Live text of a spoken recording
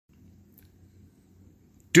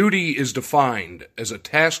Duty is defined as a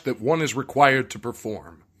task that one is required to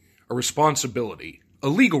perform, a responsibility, a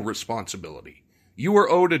legal responsibility. You are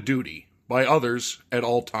owed a duty by others at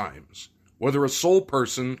all times, whether a sole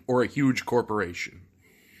person or a huge corporation.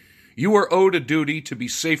 You are owed a duty to be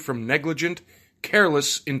safe from negligent,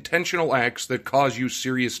 careless, intentional acts that cause you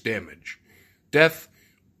serious damage, death,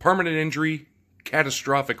 permanent injury,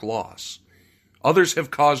 catastrophic loss. Others have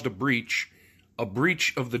caused a breach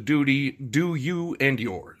of the duty due you and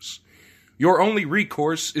yours. Your only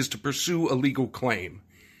recourse is to pursue a legal claim.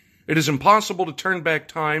 It is impossible to turn back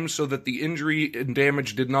time so that the injury and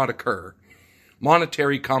damage did not occur.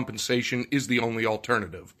 Monetary compensation is the only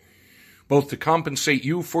alternative, both to compensate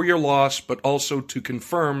you for your loss, but also to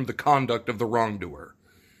confirm the conduct of the wrongdoer.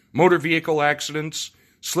 Motor vehicle accidents,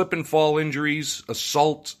 slip and fall injuries,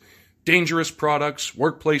 assault, dangerous products,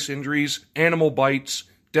 workplace injuries, animal bites,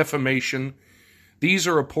 defamation. These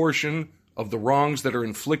are a portion of the wrongs that are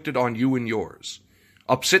inflicted on you and yours.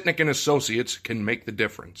 Opsitnik and Associates can make the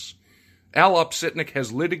difference. Al Opsitnik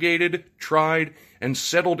has litigated, tried, and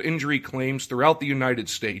settled injury claims throughout the United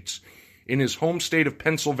States, in his home state of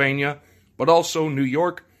Pennsylvania, but also New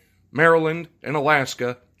York, Maryland, and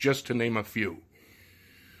Alaska, just to name a few.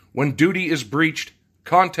 When duty is breached,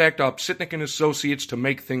 contact Opsitnik and Associates to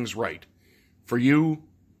make things right. For you,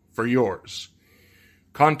 for yours.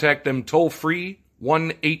 Contact them toll-free,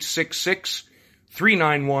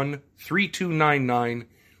 1-866-391-3299,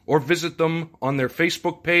 or visit them on their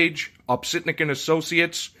Facebook page, Opsitnik and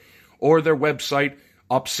Associates, or their website,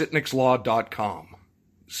 opsitnikslaw.com.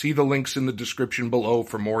 See the links in the description below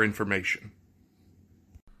for more information.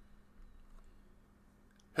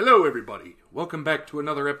 Hello, everybody. Welcome back to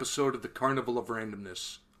another episode of the Carnival of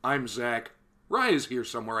Randomness. I'm Zach. Raya's here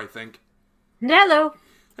somewhere, I think. Hello.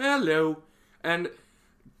 Hello. And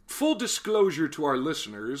full disclosure to our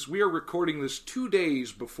listeners, we are recording this 2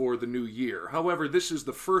 days before the new year. However, this is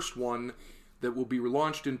the first one that will be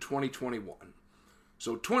relaunched in 2021.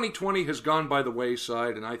 So 2020 has gone by the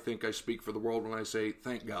wayside, and I think I speak for the world when I say,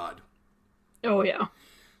 thank God. Oh, yeah.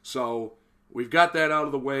 So we've got that out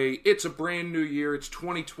of the way. It's a brand new year. It's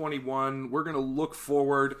 2021. We're going to look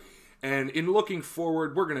forward, and in looking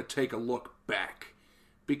forward, we're going to take a look back.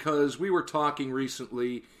 Because we were talking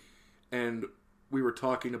recently, and we were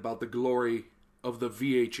talking about the glory of the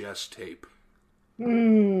VHS tape.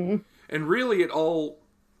 And really it all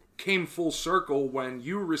came full circle when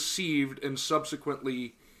you received and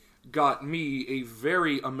subsequently got me a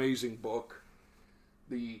very amazing book.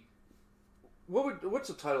 What's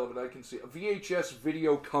the title of it? I can see a VHS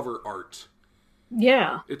video cover art.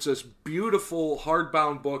 Yeah. It's this beautiful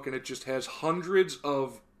hardbound book, and it just has hundreds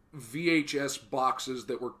of VHS boxes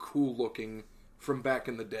that were cool looking from back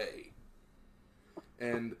in the day.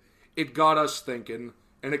 And it got us thinking,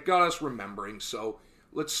 and it got us remembering, so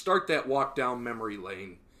let's start that walk down memory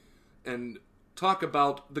lane and talk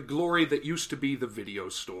about the glory that used to be the video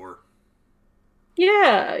store.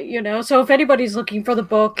 Yeah, so if anybody's looking for the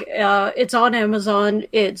book, it's on Amazon.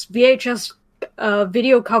 It's VHS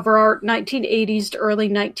video cover art, 1980s to early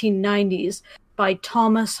 1990s, by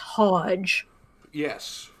Thomas Hodge.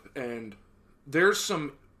 Yes, and there's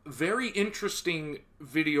some very interesting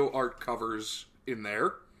video art covers in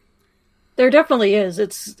there. There definitely is.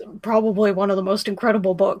 It's probably one of the most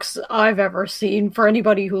incredible books I've ever seen for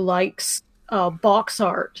anybody who likes box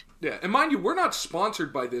art. Yeah, and mind you, we're not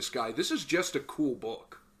sponsored by this guy. This is just a cool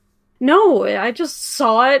book. No, I just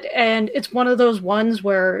saw it, and it's one of those ones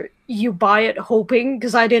where you buy it hoping,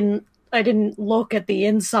 because I didn't look at the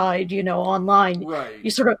inside, online. Right.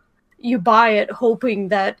 You buy it hoping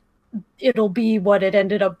that it'll be what it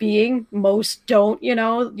ended up being. Most don't,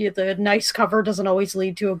 the nice cover doesn't always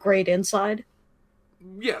lead to a great inside.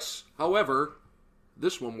 Yes, however,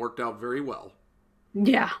 this one worked out very well.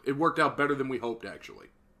 Yeah. It worked out better than we hoped, actually.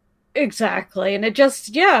 Exactly, and it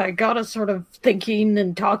just, it got us sort of thinking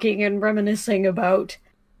and talking and reminiscing about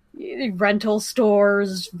rental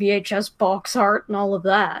stores, VHS box art, and all of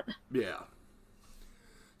that. Yeah.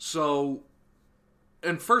 So,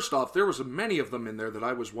 and first off, there was many of them in there that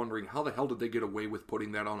I was wondering, how the hell did they get away with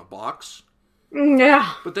putting that on a box?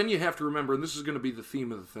 Yeah. But then you have to remember, and this is going to be the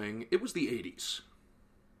theme of the thing, it was the 80s.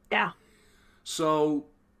 Yeah. So,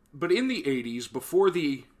 but in the 80s, before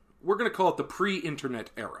we're going to call it the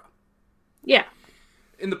pre-internet era. Yeah.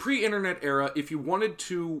 In the pre-internet era, if you wanted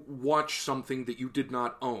to watch something that you did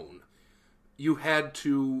not own, you had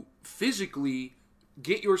to physically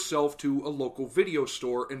get yourself to a local video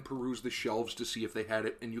store and peruse the shelves to see if they had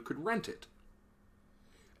it, and you could rent it.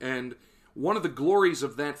 And one of the glories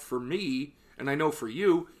of that for me, and I know for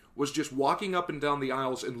you, was just walking up and down the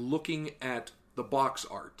aisles and looking at the box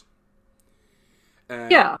art.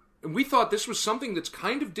 Yeah. And we thought this was something that's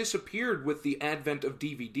kind of disappeared with the advent of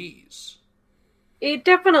DVDs. It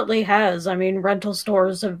definitely has. I mean, rental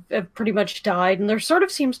stores have pretty much died, and there sort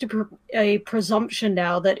of seems to be a presumption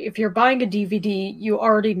now that if you're buying a DVD, you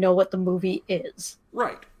already know what the movie is.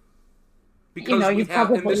 Right. Because You we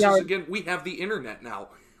have, and probably this are. is again, we have the internet now.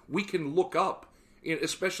 We can look up,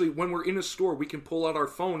 especially when we're in a store, we can pull out our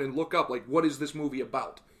phone and look up, like, what is this movie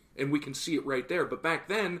about? And we can see it right there. But back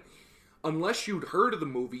then, unless you'd heard of the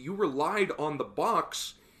movie, you relied on the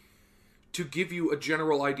box to give you a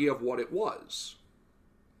general idea of what it was.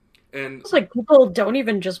 And It's like people don't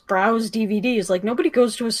even just browse DVDs. Like, nobody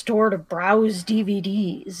goes to a store to browse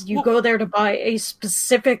DVDs. You go there to buy a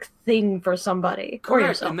specific thing for somebody. correct, Or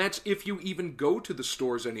yourself. and that's if you even go to the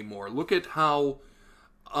stores anymore. Look at how,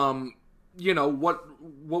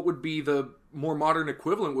 what would be the more modern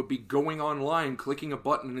equivalent would be going online, clicking a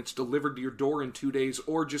button, and it's delivered to your door in 2 days,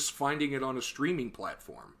 or just finding it on a streaming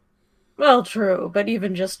platform. Well, true, but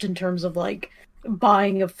even just in terms of, like,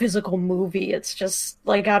 buying a physical movie, it's just,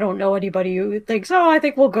 like, I don't know anybody who thinks, oh, I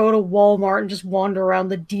think we'll go to Walmart and just wander around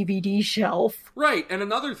the DVD shelf. Right, and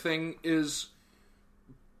another thing is,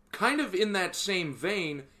 kind of in that same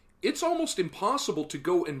vein, it's almost impossible to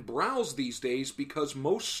go and browse these days because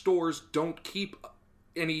most stores don't keep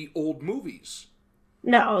any old movies.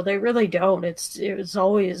 No, they really don't. It was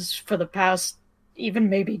always, for the past, even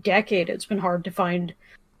maybe decade, it's been hard to find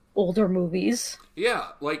older movies. Yeah,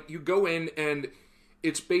 like you go in and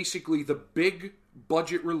it's basically the big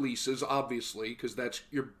budget releases, obviously, because that's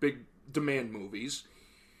your big demand movies.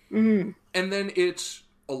 Mm. And then it's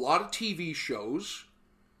a lot of TV shows.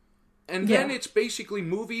 And then Yeah. it's basically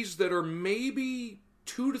movies that are maybe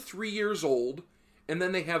 2 to 3 years old. And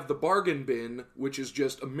then they have the bargain bin, which is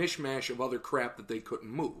just a mishmash of other crap that they couldn't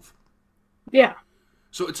move. Yeah.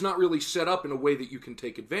 So it's not really set up in a way that you can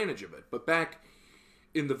take advantage of it. But back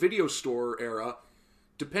in the video store era,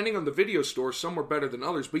 depending on the video store, some were better than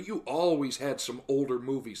others, but you always had some older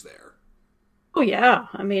movies there. Oh, yeah.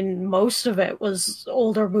 I mean, most of it was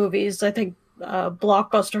older movies. I think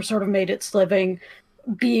Blockbuster sort of made its living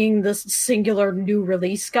being the singular new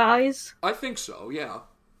release guys, I think so, yeah.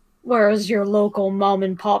 whereas your local mom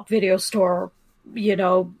and pop video store,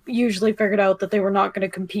 usually figured out that they were not going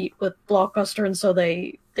to compete with Blockbuster, and so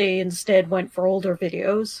they instead went for older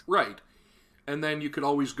videos. Right. And then you could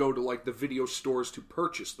always go to, like, the video stores to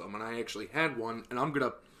purchase them, and I actually had one, and I'm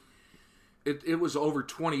gonna... It was over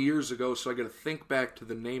 20 years ago, so I gotta think back to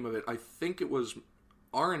the name of it. I think it was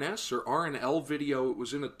R&S or R&L Video. It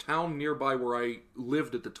was in a town nearby where I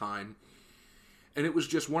lived at the time. And it was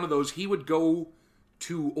just one of those, he would go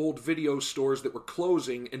to old video stores that were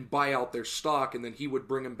closing and buy out their stock, and then he would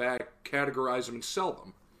bring them back, categorize them, and sell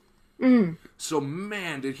them. Mm. So,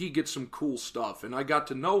 man, did he get some cool stuff. And I got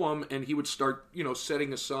to know him, and he would start,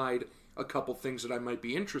 setting aside a couple things that I might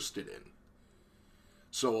be interested in.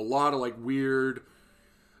 So a lot of, like, weird,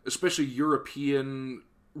 especially European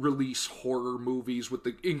release horror movies with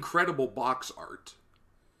the incredible box art.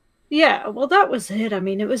 Yeah, well, that was it. I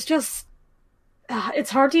mean, it was just... it's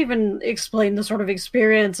hard to even explain the sort of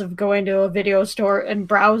experience of going to a video store and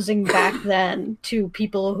browsing back then to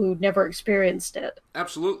people who never experienced it.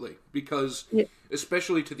 Absolutely, because Yeah.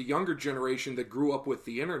 especially to the younger generation that grew up with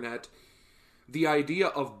the internet, the idea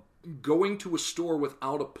of going to a store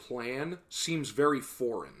without a plan seems very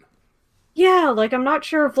foreign. Yeah, like, I'm not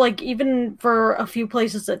sure if, like, even for a few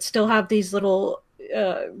places that still have these little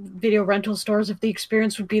video rental stores, if the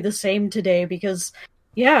experience would be the same today, because...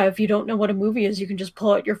 yeah, if you don't know what a movie is, you can just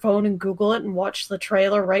pull out your phone and Google it and watch the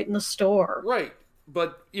trailer right in the store. Right.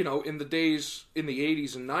 But, in the days, in the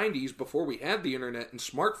 80s and 90s, before we had the internet and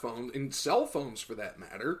smartphones, and cell phones for that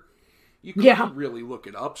matter, you couldn't really look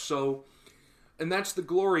it up. So, and that's the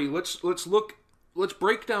glory. Let's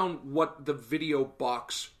break down what the video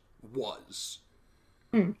box was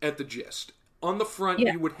at the gist. On the front,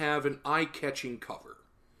 you would have an eye-catching cover.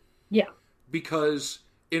 Yeah. Because...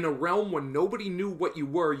 in a realm when nobody knew what you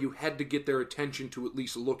were, you had to get their attention to at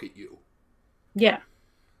least look at you. Yeah.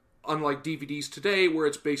 Unlike DVDs today, where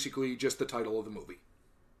it's basically just the title of the movie.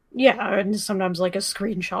 Yeah, and sometimes like a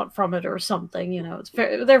screenshot from it or something,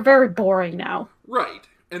 they're very boring now. Right.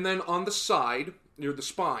 And then on the side, near the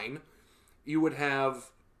spine, you would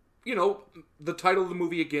have, the title of the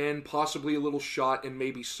movie again, possibly a little shot, and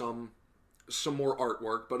maybe some more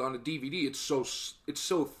artwork. But on a DVD, it's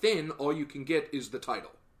so thin, all you can get is the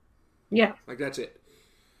title. Yeah. Like, that's it.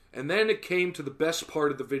 And then it came to the best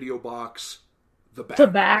part of the video box, the back. The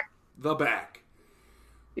back. The back.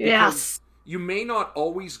 Yes. Because you may not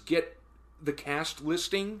always get the cast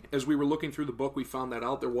listing. As we were looking through the book, we found that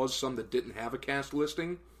out. There was some that didn't have a cast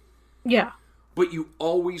listing. Yeah. but you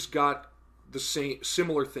always got the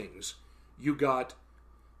similar things. You got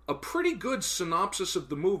a pretty good synopsis of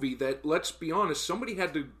the movie that, let's be honest, somebody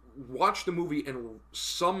had to watch the movie and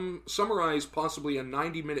summarize possibly a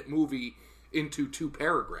 90-minute movie into 2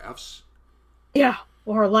 paragraphs. Yeah,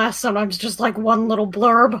 or less, sometimes just like one little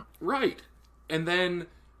blurb. Right. And then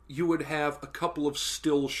you would have a couple of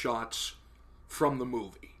still shots from the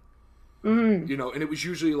movie. Mm. You know, and it was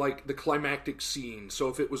usually like the climactic scene. So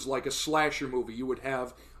if it was like a slasher movie, you would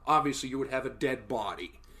have a dead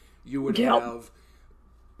body. You would have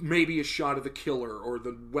maybe a shot of the killer or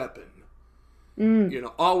the weapon. Mm. You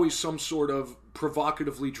know, always some sort of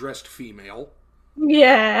provocatively dressed female.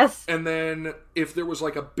 Yes. And then if there was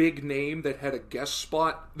like a big name that had a guest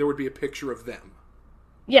spot, there would be a picture of them.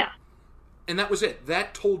 Yeah. And that was it.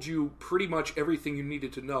 That told you pretty much everything you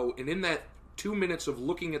needed to know. And in that 2 minutes of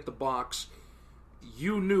looking at the box,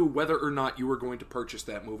 you knew whether or not you were going to purchase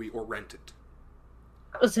that movie or rent it.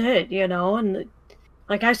 That was it, you know, and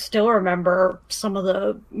like I still remember some of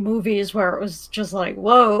the movies where it was just like,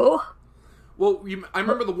 whoa. Well, I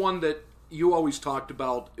remember the one that you always talked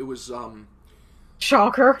about. It was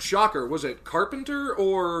Shocker. Shocker. Was it Carpenter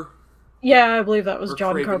or? Yeah, I believe that was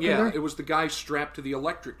John Craven? Carpenter. Yeah, it was the guy strapped to the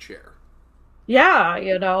electric chair. Yeah,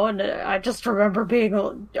 you know, and I just remember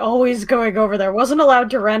being always going over there. Wasn't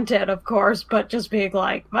allowed to rent it, of course, but just being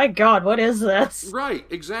like, my God, what is this? Right,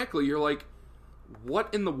 exactly. You're like,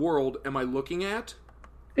 what in the world am I looking at?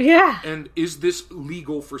 Yeah. And is this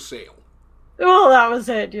legal for sale? Well, that was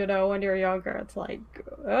it, you know, when you're younger. It's like,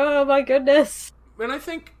 oh my goodness. And I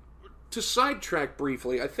think, to sidetrack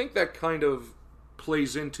briefly, I think that kind of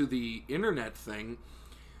plays into the internet thing,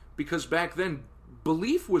 because back then,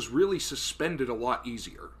 belief was really suspended a lot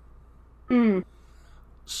easier. Mm.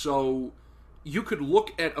 So you could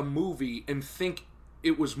look at a movie and think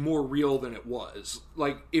it was more real than it was.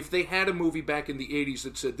 Like, if they had a movie back in the 80s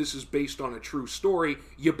that said this is based on a true story,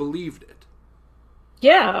 you believed it.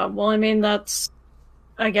 Yeah, well, I mean,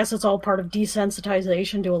 I guess it's all part of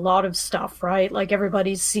desensitization to a lot of stuff, right? Like,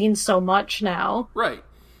 everybody's seen so much now. Right.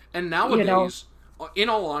 And nowadays, in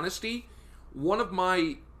all honesty, one of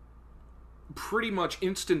my pretty much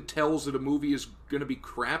instant tells that a movie is going to be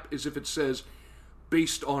crap is if it says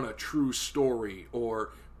based on a true story or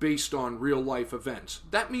based on real life events.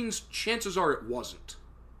 That means chances are it wasn't.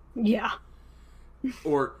 Yeah.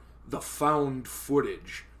 Or the found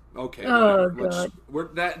footage. Okay, oh, God.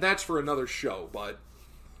 That's for another show, but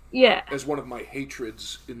yeah, as one of my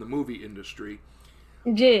hatreds in the movie industry.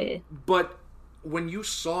 Yeah. But when you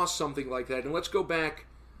saw something like that, and let's go back,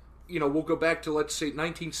 we'll go back to, let's say,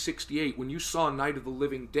 1968, when you saw Night of the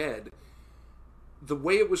Living Dead, the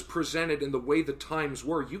way it was presented and the way the times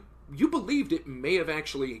were, you believed it may have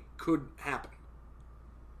actually could happen.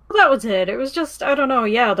 Well, that was it. It was just, I don't know,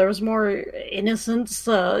 yeah, there was more innocence,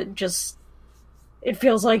 it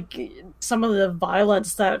feels like some of the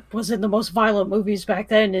violence that was in the most violent movies back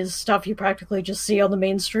then is stuff you practically just see on the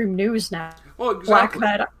mainstream news now. Well, exactly.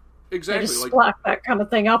 They just slap that kind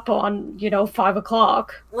of thing up on, 5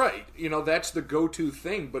 o'clock. Right. That's the go-to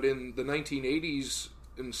thing. But in the 1980s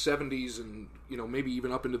and 70s and, maybe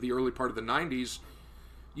even up into the early part of the 90s,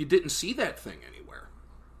 you didn't see that thing anywhere.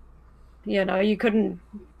 You couldn't...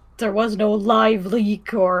 There was no live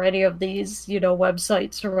leak or any of these,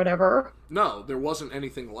 websites or whatever. No, there wasn't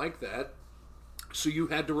anything like that. So you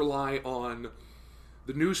had to rely on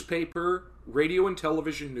the newspaper, radio and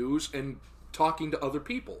television news, and talking to other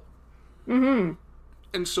people. Mm-hmm.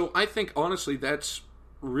 And so I think, honestly, that's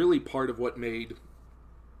really part of what made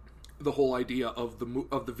the whole idea of the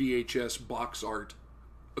VHS box art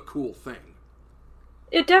a cool thing.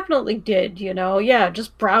 It definitely did, yeah,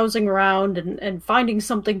 just browsing around and finding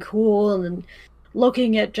something cool and then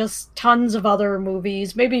looking at just tons of other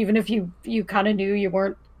movies. Maybe even if you kind of knew you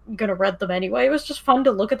weren't going to rent them anyway. It was just fun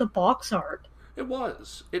to look at the box art. It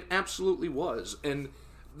was. It absolutely was. And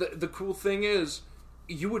the cool thing is,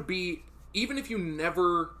 you would be, even if you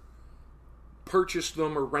never purchased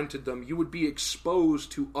them or rented them, you would be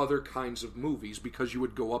exposed to other kinds of movies because you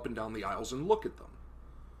would go up and down the aisles and look at them.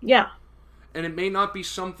 Yeah. And it may not be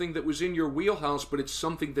something that was in your wheelhouse, but it's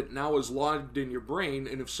something that now is logged in your brain,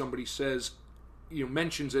 and if somebody says,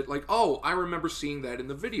 mentions it, like, oh, I remember seeing that in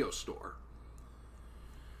the video store.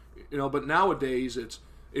 But nowadays, it's,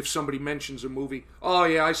 if somebody mentions a movie, oh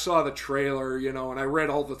yeah, I saw the trailer, and I read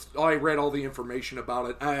all the information about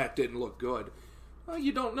it, it didn't look good. Well,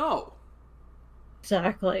 you don't know.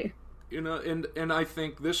 Exactly. And I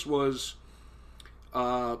think this was,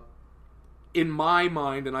 in my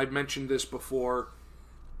mind, and I've mentioned this before,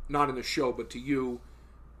 not in the show, but to you,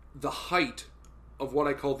 the height of what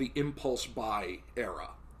I call the impulse buy era.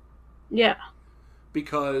 Yeah.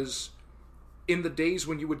 because in the days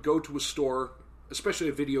when you would go to a store, especially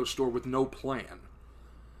a video store with no plan,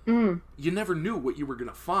 you never knew what you were going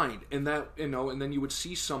to find, and then you would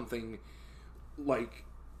see something like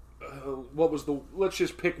let's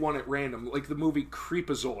just pick one at random, like the movie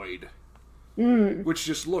Creepazoid, which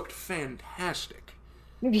just looked fantastic.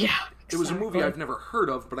 Yeah, exactly. It was a movie I've never heard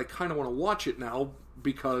of, but I kind of want to watch it now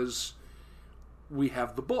because we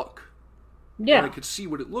have the book. Yeah. And I could see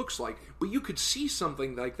what it looks like. But you could see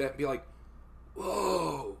something like that and be like,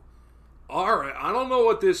 whoa, alright, I don't know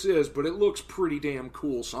what this is, but it looks pretty damn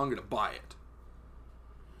cool, so I'm going to buy it.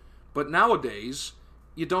 But nowadays,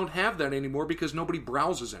 you don't have that anymore because nobody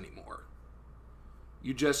browses anymore.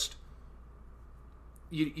 You just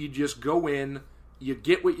go in, you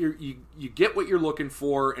get what you're looking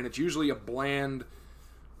for, and it's usually a bland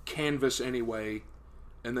canvas anyway,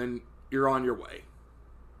 and then you're on your way.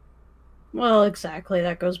 Well, exactly.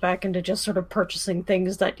 That goes back into just sort of purchasing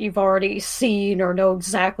things that you've already seen or know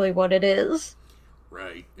exactly what it is.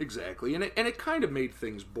 Right, exactly. And it kind of made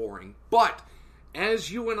things boring. But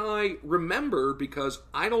as you and I remember, because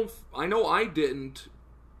I know I didn't,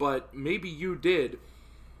 but maybe you did,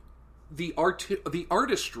 the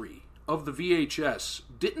artistry of the VHS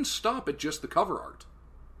didn't stop at just the cover art.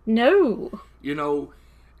 No. You know,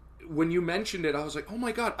 when you mentioned it, I was like, oh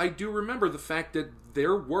my god, I do remember the fact that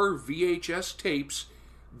there were VHS tapes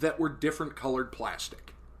that were different colored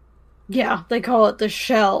plastic. Yeah, they call it the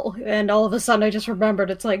shell, and all of a sudden I just remembered,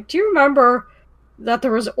 it's like, do you remember that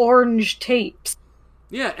there was orange tapes?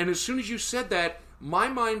 Yeah, and as soon as you said that, my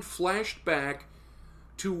mind flashed back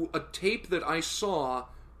to a tape that I saw,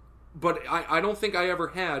 but I don't think I ever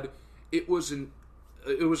had. It was a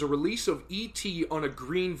release of E.T. on a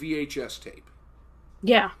green VHS tape.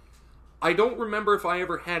 Yeah. I don't remember if I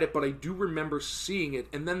ever had it, but I do remember seeing it,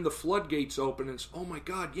 and then the floodgates open, and it's, oh my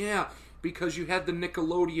god, yeah, because you had the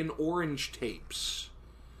Nickelodeon orange tapes.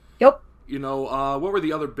 Yep. You know, what were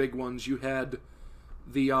the other big ones? You had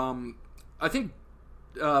the, I think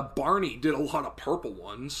Barney did a lot of purple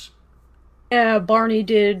ones. Yeah, Barney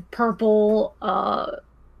did purple,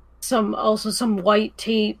 some white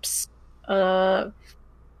tapes. Donnie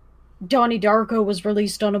Darko was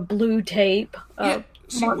released on a blue tape. Yeah.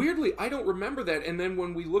 See, weirdly, I don't remember that, and then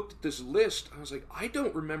when we looked at this list, I was like, I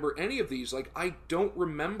don't remember any of these. Like, I don't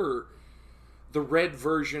remember the red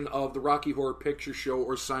version of the Rocky Horror Picture Show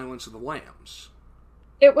or Silence of the Lambs.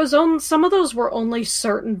 It was on, some of those were only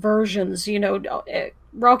certain versions, you know,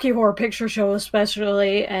 Rocky Horror Picture Show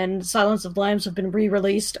especially, and Silence of the Lambs have been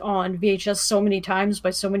re-released on VHS so many times by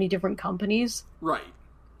so many different companies. Right.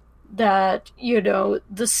 That, you know,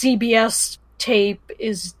 the CBS tape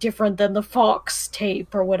is different than the Fox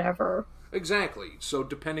tape or whatever. Exactly. So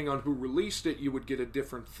depending on who released it, you would get a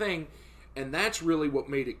different thing, and that's really what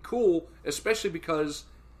made it cool, especially because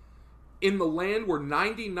in the land where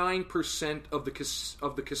 99% of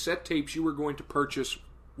the cassette tapes you were going to purchase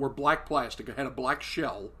were black plastic, it had a black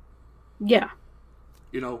shell. Yeah.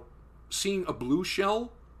 You know, seeing a blue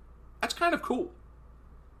shell, that's kind of cool.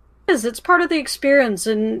 It's part of the experience,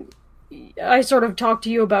 and I sort of talked to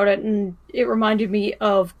you about it, and it reminded me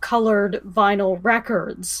of colored vinyl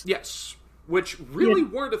records. Yes, which really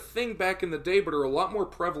weren't a thing back in the day, but are a lot more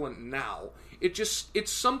prevalent now.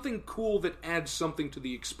 It's something cool that adds something to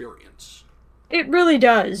the experience. It really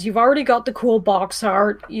does. You've already got the cool box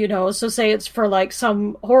art, you know, so say it's for like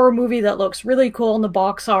some horror movie that looks really cool in the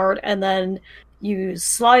box art, and then you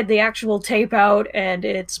slide the actual tape out and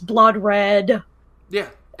it's blood red. Yeah,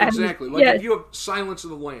 exactly. If you have Silence of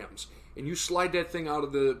the Lambs, and you slide that thing out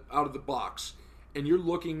of the box, and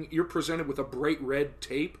you're presented with a bright red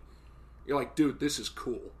tape, you're like, dude, this is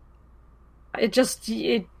cool.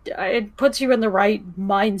 It puts you in the right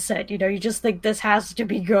mindset, you know, you just think this has to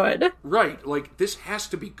be good. Right, like, this has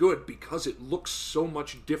to be good because it looks so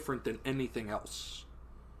much different than anything else.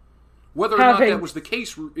 Whether or not that was the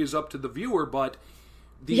case is up to the viewer, but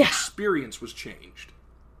the experience was changed.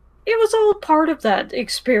 It was all part of that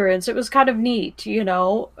experience. It was kind of neat, you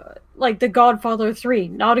know? Like The Godfather 3,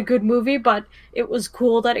 not a good movie, but it was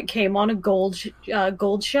cool that it came on a gold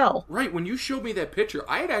shell. Right, when you showed me that picture,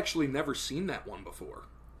 I had actually never seen that one before.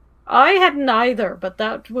 I hadn't either, but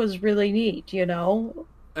that was really neat, you know?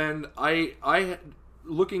 And I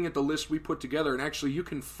looking at the list we put together, and actually you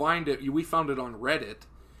can find it, we found it on Reddit.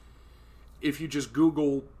 If you just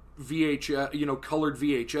Google VHS, you know, colored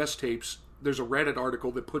VHS tapes, there's a Reddit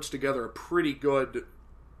article that puts together a pretty good,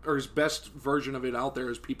 or his best version of it out there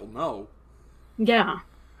as people know. Yeah.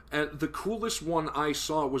 And the coolest one I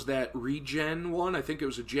saw was that Regen one. I think it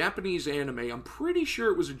was a Japanese anime. I'm pretty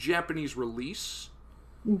sure it was a Japanese release.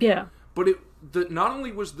 Yeah. But not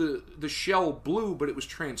only was the shell blue, but it was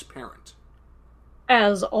transparent.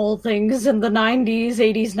 As all things in the 90s,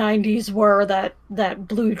 80s, 90s were that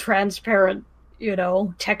blue transparent,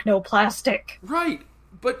 technoplastic. Right,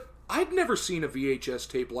 but I'd never seen a VHS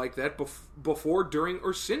tape like that before, during,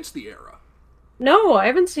 or since the era. No, I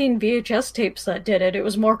haven't seen VHS tapes that did it. It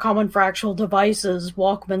was more common for actual devices,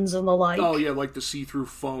 Walkmans and the like. Oh, yeah, like the see-through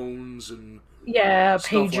phones and stuff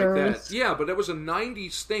pagers. like that. Yeah, but that was a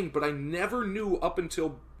 90s thing, but I never knew up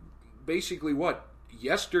until basically,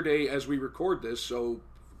 yesterday as we record this, so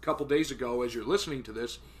a couple days ago as you're listening to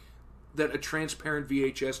this, that a transparent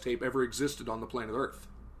VHS tape ever existed on the planet Earth.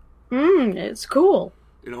 It's cool.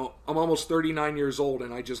 I'm almost 39 years old,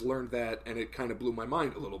 and I just learned that, and it kind of blew my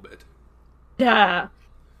mind a little bit. Yeah.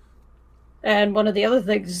 And one of the other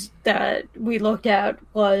things that we looked at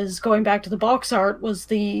was, going back to the box art, was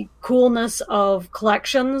the coolness of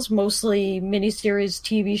collections, mostly miniseries,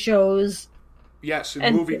 TV shows. Yes,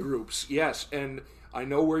 and movie groups. Yes, and I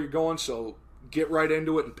know where you're going, so get right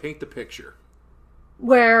into it and paint the picture.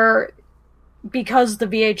 Where, because the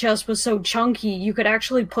VHS was so chunky, you could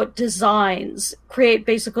actually put designs, create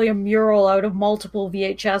basically a mural out of multiple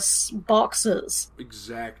VHS boxes.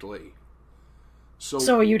 Exactly.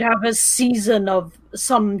 So you'd have a season of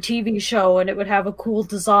some TV show, and it would have a cool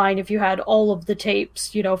design if you had all of the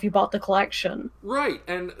tapes, if you bought the collection. Right,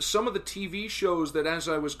 and some of the TV shows that, as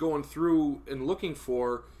I was going through and looking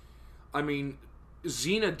for,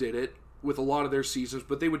 Xena did it with a lot of their seasons,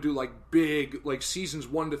 but they would do big, seasons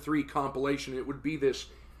 1 to 3 compilation. It would be this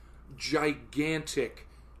gigantic,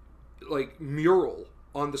 mural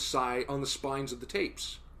on the spines of the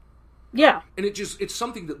tapes. Yeah. And it's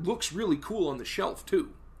something that looks really cool on the shelf,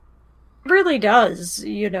 too. It really does,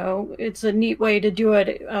 It's a neat way to do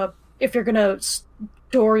it if you're going to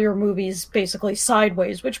store your movies basically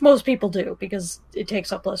sideways, which most people do because it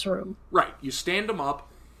takes up less room. Right. You stand them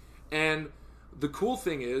up, and the cool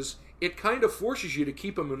thing is, it kind of forces you to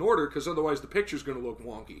keep them in order, because otherwise the picture's going to look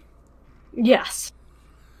wonky. Yes.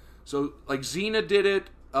 So, Xena did it,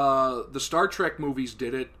 the Star Trek movies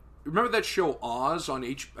did it. Remember that show Oz on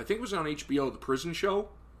I think it was on HBO, the prison show?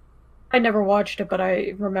 I never watched it, but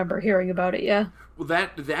I remember hearing about it, yeah. Well,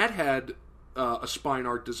 that had a spine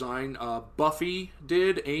art design. Buffy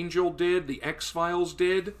did, Angel did, the X-Files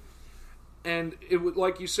did. And it would,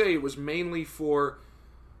 like you say, it was mainly for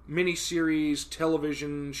miniseries,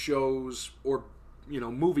 television shows, or,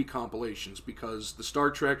 movie compilations, because the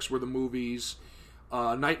Star Treks were the movies.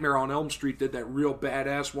 Nightmare on Elm Street did that real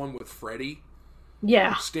badass one with Freddy.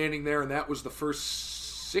 Yeah. Standing there, and that was the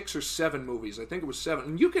first 6 or 7 movies. I think it was 7.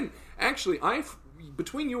 And you can actually,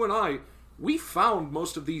 between you and I, we found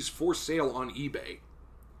most of these for sale on eBay.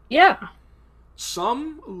 Yeah.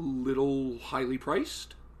 Some a little highly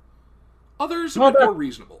priced. Others a bit more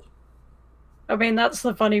reasonable. That's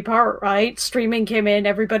the funny part, right? Streaming came in,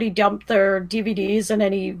 everybody dumped their DVDs and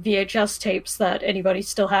any VHS tapes that anybody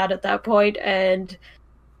still had at that point, and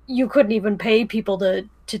you couldn't even pay people to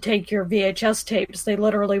take your VHS tapes. They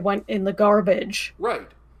literally went in the garbage. Right.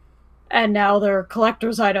 And now they're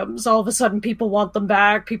collector's items. All of a sudden people want them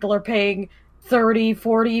back. People are paying $30,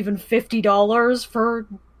 $40, even $50 for,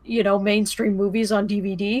 mainstream movies on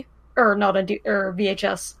DVD. Or not on or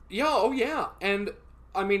VHS. Yeah, oh yeah. And,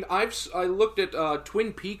 I looked at,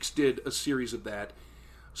 Twin Peaks did a series of that.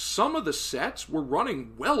 Some of the sets were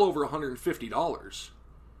running well over $150.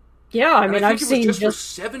 Yeah, I've seen it was just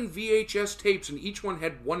for 7 VHS tapes, and each one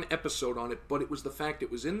had 1 episode on it, but it was the fact it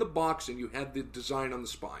was in the box and you had the design on the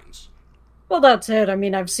spines. Well, that's it.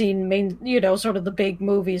 I've seen sort of the big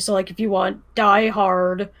movies. So, if you want Die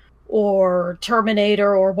Hard or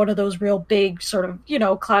Terminator or one of those real big sort of,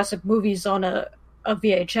 classic movies on a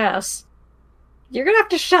VHS, you're going to have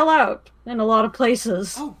to shell out in a lot of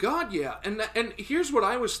places. Oh, God, yeah. And here's what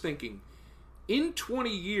I was thinking. In 20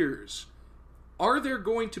 years, are there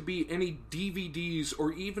going to be any DVDs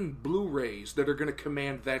or even Blu-rays that are going to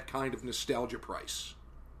command that kind of nostalgia price?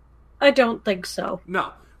 I don't think so.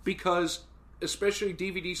 No, because especially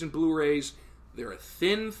DVDs and Blu-rays, they're a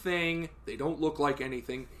thin thing. They don't look like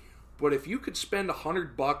anything. But if you could spend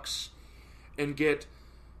 $100 and get,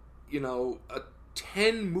 a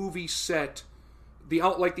 10-movie set,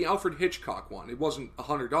 like the Alfred Hitchcock one, it wasn't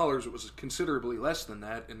 $100. It was considerably less than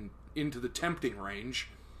that, and into the tempting range.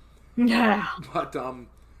 Yeah. But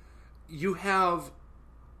you have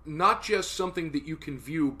not just something that you can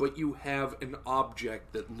view, but you have an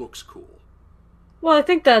object that looks cool. Well, I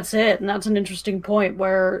think that's it, and that's an interesting point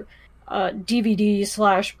where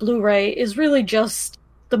DVD/Blu-ray is really just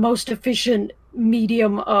the most efficient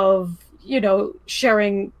medium of,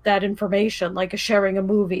 sharing that information, like sharing a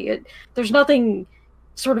movie. There's nothing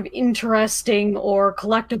sort of interesting or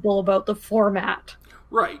collectible about the format.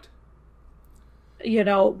 Right. You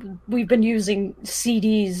know, we've been using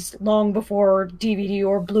CDs long before DVD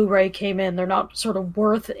or Blu-ray came in. They're not sort of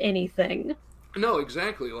worth anything. No,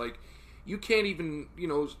 exactly. Like, you can't even,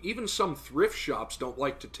 even some thrift shops don't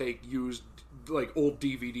like to take used, like, old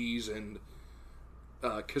DVDs and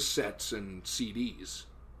cassettes and CDs.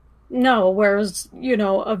 No, whereas,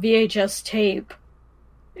 a VHS tape,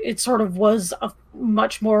 it sort of was a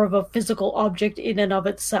much more of a physical object in and of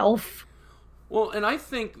itself. Well, and I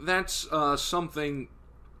think that's something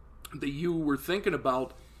that you were thinking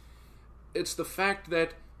about. It's the fact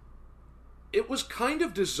that it was kind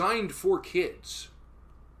of designed for kids.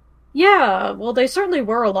 Yeah, well, they certainly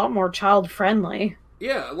were a lot more child friendly.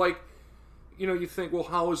 Yeah, like, you think, well,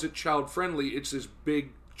 how is it child friendly? It's this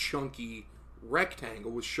big, chunky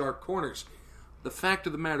rectangle with sharp corners. The fact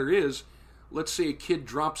of the matter is, let's say a kid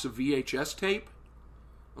drops a VHS tape.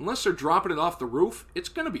 Unless they're dropping it off the roof, it's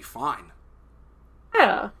going to be fine.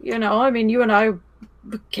 Yeah, I mean, you and I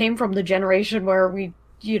came from the generation where we,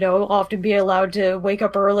 often be allowed to wake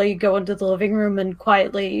up early, go into the living room, and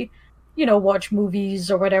quietly, watch movies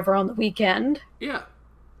or whatever on the weekend. Yeah.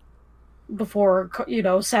 Before,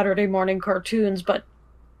 Saturday morning cartoons, but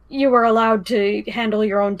you were allowed to handle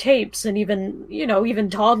your own tapes, and even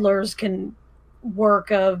toddlers can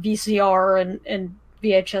work a VCR and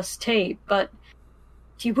VHS tape, but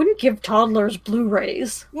you wouldn't give toddlers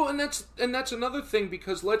Blu-rays. Well, and that's another thing,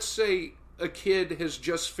 because let's say a kid has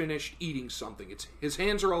just finished eating something. His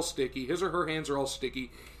hands are all sticky, his or her hands are all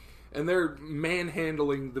sticky, and they're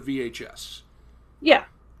manhandling the VHS. Yeah.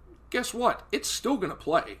 Guess what? It's still going to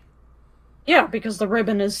play. Yeah, because the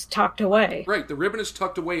ribbon is tucked away. Right, the ribbon is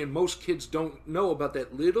tucked away, and most kids don't know about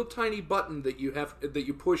that little tiny button that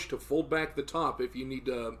you push to fold back the top if you need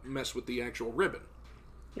to mess with the actual ribbon.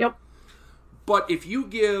 Yep. But if you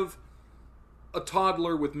give a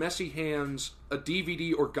toddler with messy hands a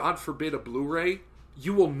DVD or, God forbid, a Blu-ray,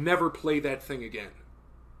 you will never play that thing again.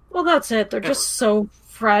 Well, that's it. They're Ever. just so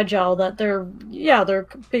fragile that they're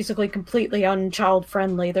basically completely unchild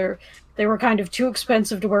friendly. They were kind of too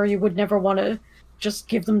expensive to where you would never want to just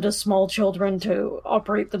give them to small children to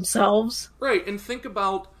operate themselves. Right, and think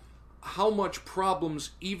about how much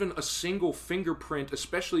problems even a single fingerprint,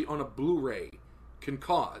 especially on a Blu-ray, can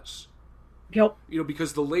cause. Yep.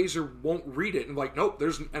 Because the laser won't read it, and nope,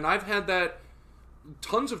 and I've had that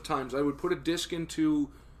tons of times. I would put a disc into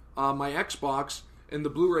my Xbox, and the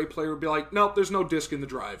Blu-ray player would be like, nope, there's no disc in the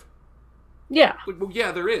drive. Yeah. Well,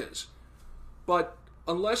 yeah, there is. But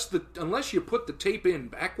unless you put the tape in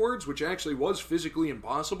backwards, which actually was physically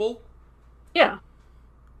impossible, yeah,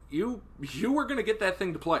 you were going to get that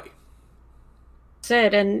thing to play.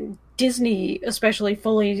 Said, and Disney especially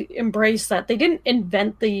fully embraced that. They didn't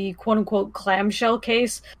invent the quote-unquote clamshell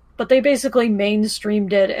case, but they basically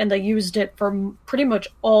mainstreamed it, and they used it for pretty much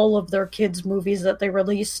all of their kids' movies that they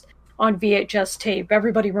released on VHS tape.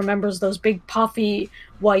 Everybody remembers those big puffy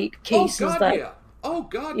white cases. Oh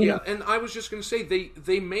God, yeah. And I was just going to say,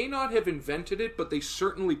 they may not have invented it, but they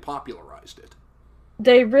certainly popularized it.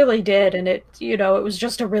 They really did, and it was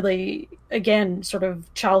just a really, again, sort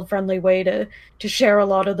of child-friendly way to share a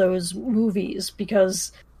lot of those movies,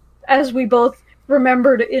 because as we both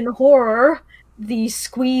remembered in horror, the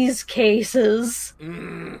squeeze cases.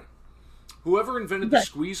 Whoever invented the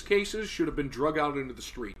squeeze cases should have been drug out into the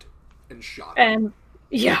street and shot. And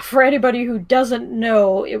yeah, for anybody who doesn't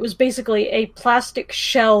know, it was basically a plastic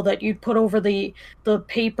shell that you'd put over the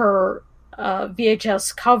paper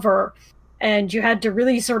VHS cover, and you had to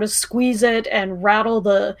really sort of squeeze it and rattle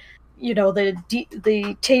the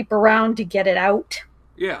tape around to get it out.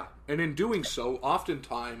 Yeah, and in doing so,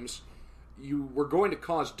 oftentimes you were going to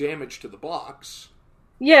cause damage to the box.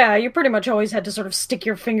 Yeah, you pretty much always had to sort of stick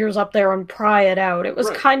your fingers up there and pry it out. It was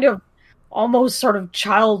kind of almost sort of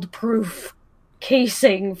child-proof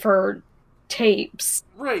casing for tapes.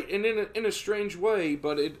 Right, and in a strange way,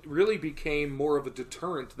 but it really became more of a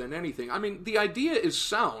deterrent than anything. I mean, the idea is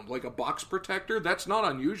sound, like a box protector. That's not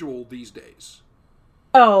unusual these days.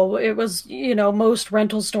 Oh, it was, most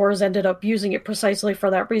rental stores ended up using it precisely for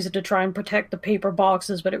that reason, to try and protect the paper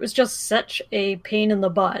boxes, but it was just such a pain in the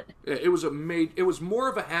butt. It was more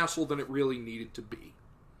of a hassle than it really needed to be.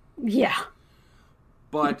 Yeah.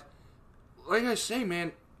 But, like I say,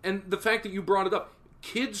 man, and the fact that you brought it up,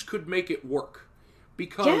 kids could make it work.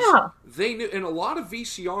 Because they knew, in a lot of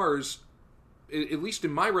VCRs, at least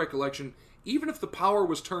in my recollection, even if the power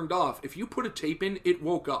was turned off, if you put a tape in, it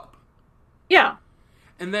woke up. Yeah.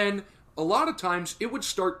 And then, a lot of times, it would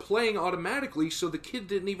start playing automatically, so the kid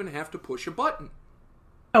didn't even have to push a button.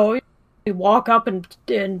 Oh, walk up and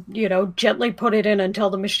gently put it in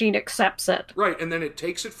until the machine accepts it. Right, and then it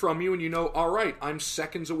takes it from you, and you know, all right, I'm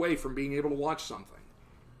seconds away from being able to watch something.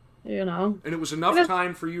 And it was enough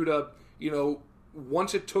time for you to,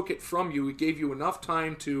 once it took it from you, it gave you enough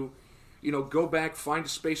time to, go back, find a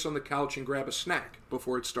space on the couch, and grab a snack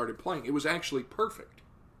before it started playing. It was actually perfect.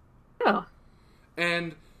 Yeah.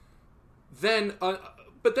 And then,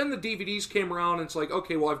 but then the DVDs came around, and it's like,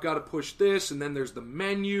 okay, well, I've got to push this, and then there's the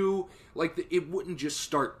menu. Like, it wouldn't just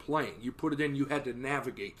start playing. You put it in, you had to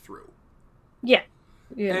navigate through. Yeah.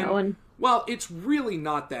 Well, it's really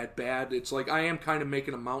not that bad. It's like, I am kind of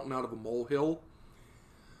making a mountain out of a molehill.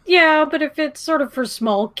 Yeah, but if it's sort of for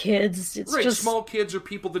small kids, it's right, just... small kids or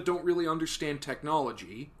people that don't really understand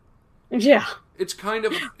technology. Yeah. It's kind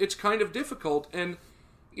of difficult, and,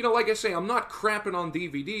 like I say, I'm not crapping on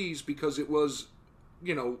DVDs because it was,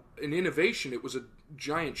 an innovation. It was a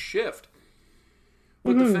giant shift.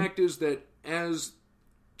 But the fact is that as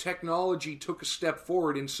technology took a step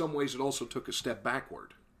forward, in some ways it also took a step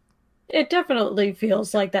backward. It definitely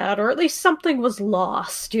feels like that, or at least something was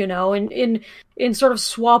lost, in sort of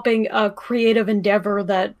swapping a creative endeavor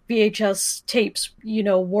that VHS tapes,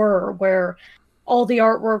 were, where all the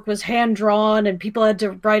artwork was hand-drawn and people had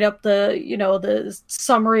to write up the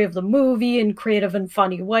summary of the movie in creative and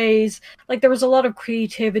funny ways. Like, there was a lot of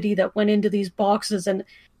creativity that went into these boxes, and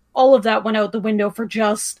all of that went out the window for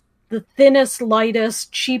just the thinnest,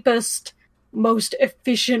 lightest, cheapest, most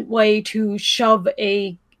efficient way to shove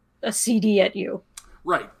a CD at you.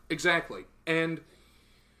 Right, exactly. And,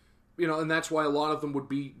 and that's why a lot of them would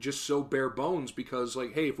be just so bare bones, because,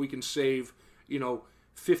 like, hey, if we can save,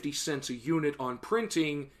 50 cents a unit on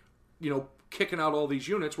printing, kicking out all these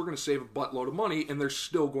units, we're going to save a buttload of money, and they're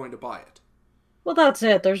still going to buy it. Well, that's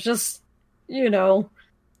it. There's just,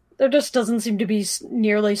 there just doesn't seem to be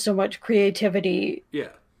nearly so much creativity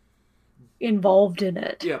involved in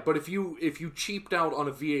it. Yeah, but if you cheaped out on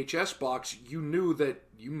a VHS box, you knew that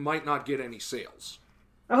you might not get any sales.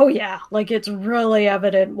 Oh yeah, like it's really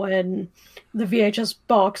evident when the VHS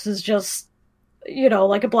box is just,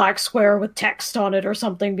 like a black square with text on it or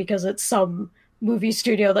something, because it's some movie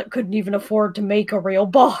studio that couldn't even afford to make a real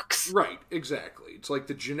box. Right, exactly. It's like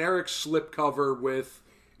the generic slipcover with,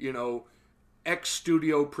 X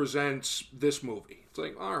studio presents this movie. It's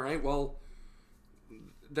like, all right, well,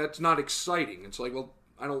 that's not exciting. It's like, well,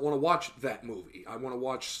 I don't want to watch that movie. I want to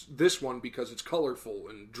watch this one because it's colorful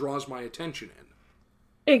and draws my attention in.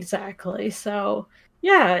 Exactly. So,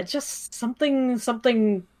 yeah, just something,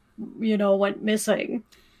 went missing.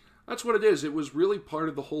 That's what it is. It was really part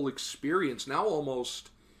of the whole experience. Now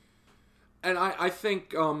almost, and I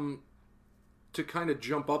think, to kind of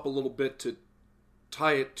jump up a little bit to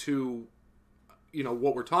tie it to,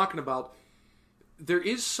 what we're talking about, there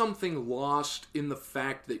is something lost in the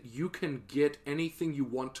fact that you can get anything you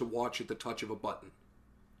want to watch at the touch of a button.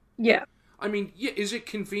 Yeah. I mean, yeah, is it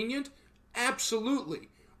convenient? Absolutely.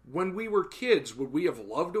 When we were kids, would we have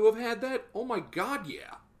loved to have had that? Oh my God,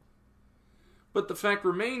 yeah. But the fact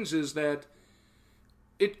remains is that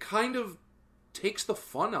it kind of takes the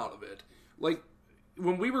fun out of it. Like,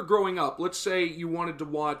 when we were growing up, let's say you wanted to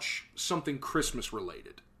watch something Christmas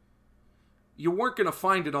related. You weren't going to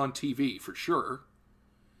find it on TV, for sure.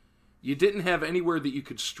 You didn't have anywhere that you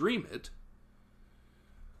could stream it.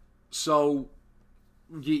 So,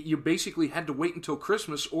 you basically had to wait until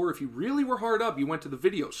Christmas, or if you really were hard up, you went to the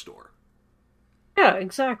video store. Yeah,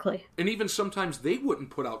 exactly. And even sometimes they wouldn't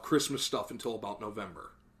put out Christmas stuff until about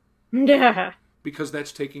November. Yeah. Because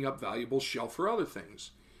that's taking up valuable shelf for other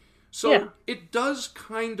things. So, It does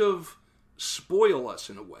kind of spoil us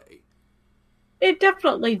in a way. It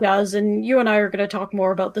definitely does, and you and I are going to talk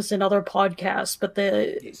more about this in other podcasts, but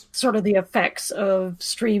sort of the effects of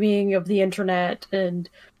streaming, of the internet, and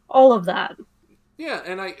all of that. Yeah,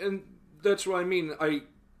 and that's what I mean.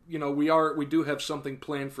 We do have something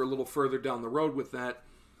planned for a little further down the road with that.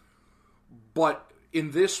 But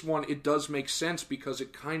in this one, it does make sense because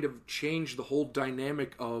it kind of changed the whole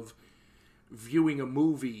dynamic of viewing a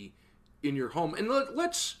movie in your home. And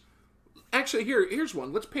let's actually here's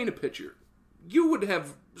one. Let's paint a picture. You would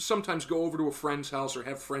have sometimes go over to a friend's house or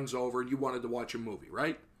have friends over and you wanted to watch a movie,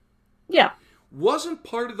 right? Yeah. Wasn't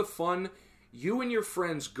part of the fun you and your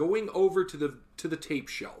friends going over to the tape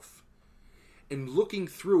shelf and looking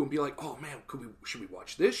through and be like, oh man, should we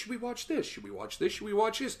watch this? Should we watch this? Should we watch this? Should we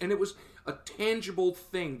watch this? And it was a tangible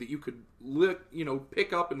thing that you could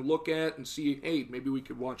pick up and look at and see, hey, maybe we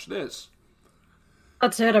could watch this.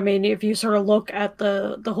 That's it. I mean, if you sort of look at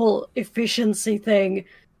the whole efficiency thing,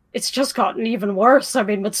 it's just gotten even worse. I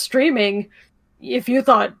mean, with streaming, if you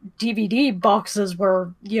thought DVD boxes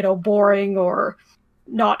were, boring or,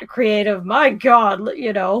 not creative. My God,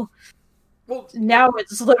 Well, now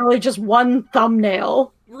it's literally just one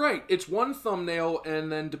thumbnail. right. It's one thumbnail,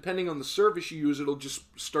 and then depending on the service you use, it'll just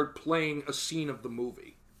start playing a scene of the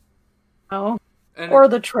movie. Oh. And Or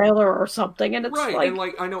the trailer or something, and it's right, like... and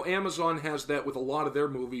like I know Amazon has that with a lot of their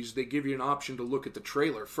movies. They give you an option to look at the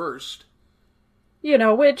trailer first.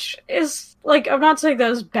 which is, like, I'm not saying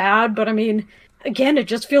that is bad, but I mean, again, it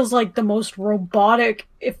just feels like the most robotic,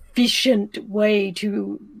 efficient way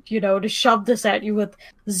to shove this at you with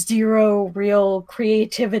zero real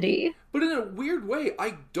creativity. But in a weird way,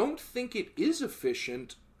 I don't think it is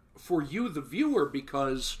efficient for you, the viewer,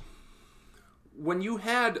 because when you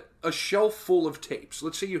had a shelf full of tapes,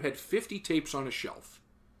 let's say you had 50 tapes on a shelf,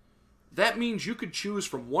 that means you could choose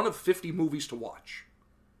from one of 50 movies to watch.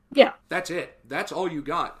 Yeah. That's it. That's all you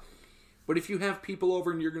got. But if you have people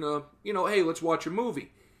over and you're going to, hey, let's watch a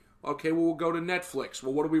movie. Okay, well, we'll go to Netflix.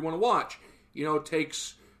 Well, what do we want to watch? It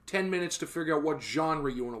takes 10 minutes to figure out what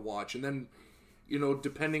genre you want to watch. And then,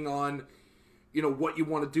 depending on, what you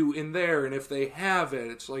want to do in there and if they have it,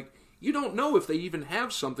 it's like, you don't know if they even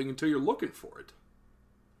have something until you're looking for it.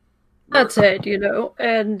 That's it,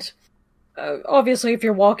 and obviously if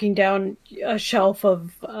you're walking down a shelf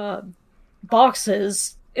of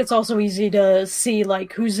boxes, it's also easy to see,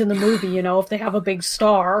 like, who's in the movie, if they have a big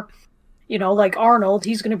star, like Arnold,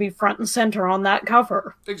 he's going to be front and center on that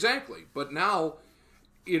cover. Exactly. But now,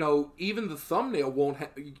 even the thumbnail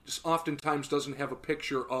oftentimes doesn't have a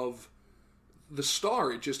picture of the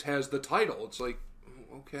star. It just has the title. It's like,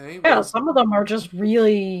 okay. Well, Yeah, some of them are just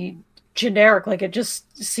really generic. Like, it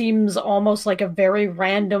just seems almost like a very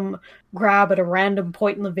random grab at a random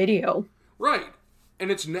point in the video. right. And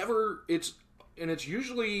it's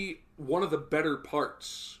usually one of the better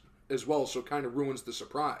parts as well, so it kind of ruins the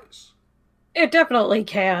surprise. It definitely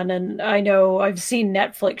can, and I know I've seen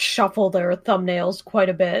Netflix shuffle their thumbnails quite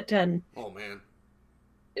a bit, and Oh, man.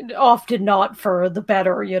 often not for the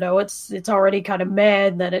better, it's already kind of meh,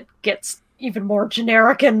 and then it gets even more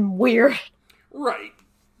generic and weird. Right.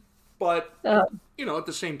 But, Uh, at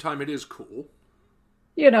the same time, it is cool.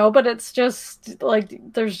 but it's just,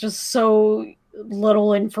 like, there's just so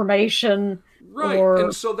little information. Right. Or...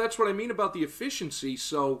 And so that's what I mean about the efficiency.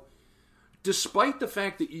 So, despite the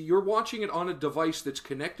fact that you're watching it on a device that's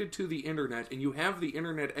connected to the internet and you have the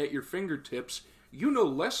internet at your fingertips, you know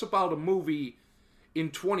less about a movie in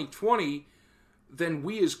 2020 than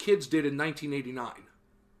we as kids did in 1989.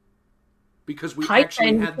 Because we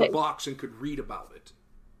actually had the box and could read about it.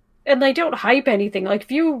 And they don't hype anything. Like,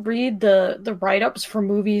 if you read the write-ups for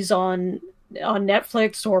movies on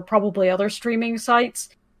Netflix or probably other streaming sites,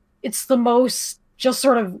 it's the most just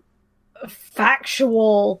sort of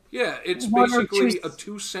factual. Yeah, it's basically a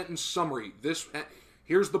 2-sentence summary.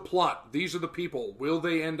 Here's the plot. These are the people. Will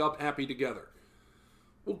they end up happy together?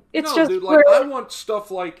 Well, it's no, just dude. Like, I want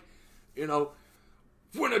stuff like,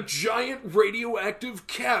 when a giant radioactive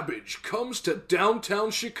cabbage comes to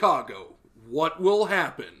downtown Chicago, what will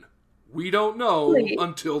happen? We don't know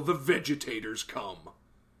until the vegetators come.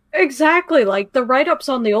 Exactly. Like, the write-ups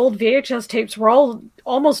on the old VHS tapes were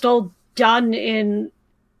almost all done in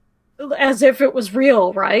as if it was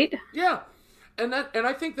real, right? Yeah. And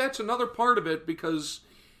I think that's another part of it, because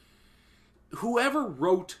whoever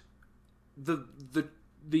wrote the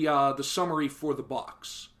summary for the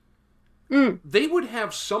box, they would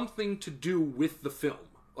have something to do with the film.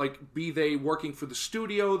 Like, be they working for the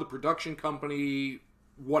studio, the production company,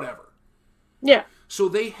 whatever. Yeah. So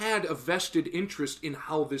they had a vested interest in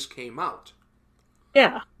how this came out.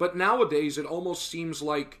 Yeah. But nowadays, it almost seems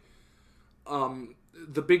like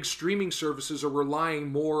the big streaming services are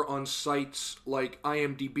relying more on sites like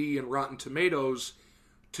IMDb and Rotten Tomatoes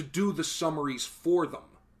to do the summaries for them,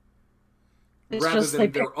 rather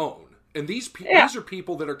than their own. And these are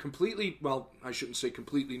people that are completely, well, I shouldn't say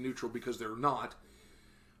completely neutral because they're not,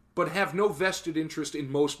 but have no vested interest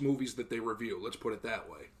in most movies that they review. Let's put it that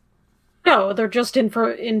way. No, they're just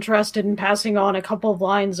interested in passing on a couple of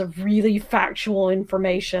lines of really factual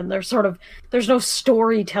information. There's no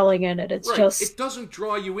storytelling in it. It's right. just... It doesn't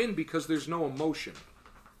draw you in because there's no emotion.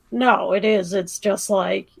 No, it is. It's just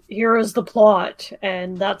like, here is the plot,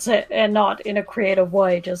 and that's it. And not in a creative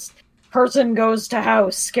way. Just, person goes to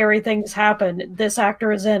house, scary things happen, this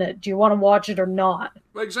actor is in it. Do you want to watch it or not?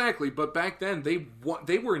 Exactly, but back then, they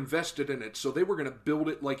were invested in it, so they were going to build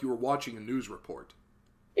it like you were watching a news report.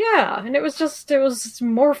 Yeah, and it was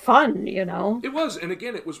more fun, It was, and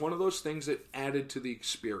again, it was one of those things that added to the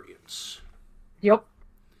experience. Yep.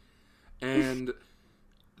 And,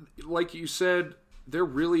 like you said, there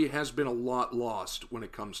really has been a lot lost when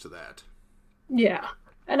it comes to that. Yeah.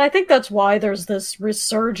 And I think that's why there's this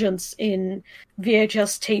resurgence in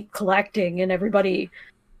VHS tape collecting and everybody,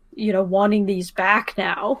 wanting these back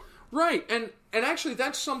now. Right, and actually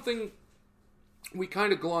that's something we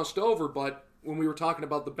kind of glossed over, but when we were talking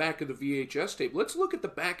about the back of the VHS tape, let's look at the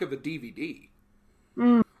back of a DVD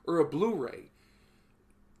or a Blu-ray.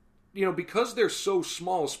 Because they're so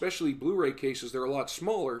small, especially Blu-ray cases, they're a lot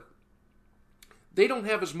smaller. They don't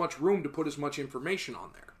have as much room to put as much information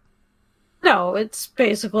on there. No, it's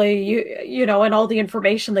basically and all the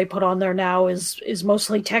information they put on there now is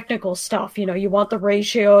mostly technical stuff. You want the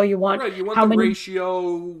ratio, you want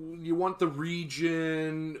ratio, you want the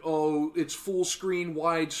region. Oh, it's full screen,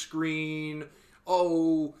 widescreen.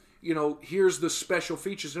 Oh, here's the special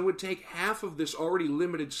features. And it would take half of this already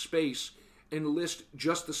limited space and list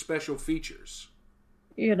just the special features.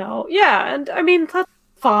 Yeah, and I mean that's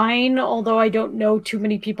fine. Although I don't know too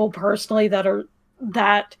many people personally that are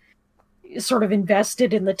that sort of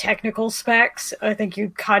invested in the technical specs. I think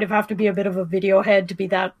you kind of have to be a bit of a video head to be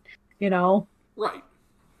that, Right.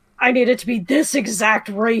 I need it to be this exact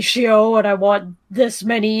ratio and I want this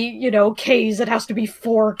many, Ks. It has to be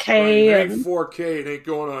 4K. Right, it ain't 4K, it ain't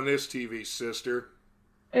going on this TV, sister.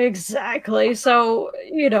 Exactly. So,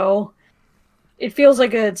 it feels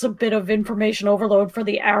like it's a bit of information overload for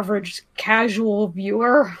the average casual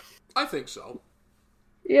viewer. I think so.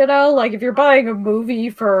 Like if you're buying a movie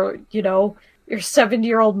for, your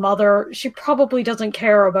 70-year-old mother, she probably doesn't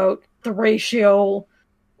care about the ratio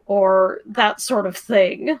or that sort of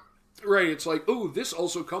thing. Right, it's like, ooh, this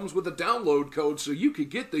also comes with a download code so you could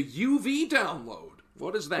get the UV download.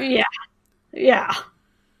 What is that? Yeah.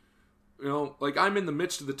 Like I'm in the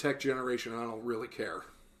midst of the tech generation and I don't really care.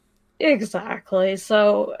 Exactly.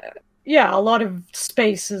 So, yeah, a lot of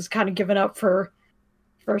space is kind of given up for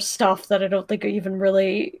stuff that I don't think even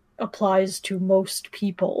really applies to most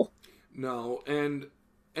people. No, and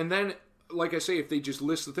then, like I say, if they just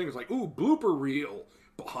list the things like, ooh, blooper reel,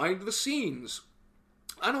 behind the scenes,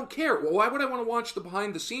 I don't care. Well, why would I want to watch the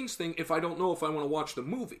behind the scenes thing if I don't know if I want to watch the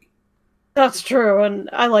movie? That's true, and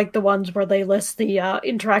I like the ones where they list the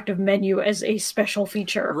interactive menu as a special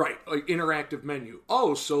feature. Right, like interactive menu.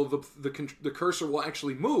 Oh, so the cursor will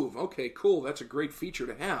actually move. Okay, cool. That's a great feature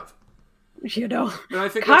to have. And I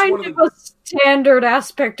think kind that's of a standard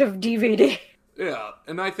aspect of DVD. Yeah,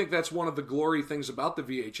 and I think that's one of the glory things about the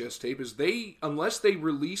VHS tape is unless they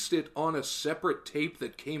released it on a separate tape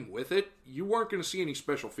that came with it, you weren't going to see any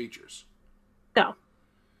special features. No.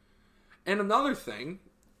 And another thing,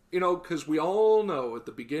 because we all know at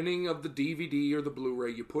the beginning of the DVD or the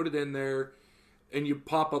Blu-ray, you put it in there and you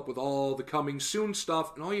pop up with all the coming soon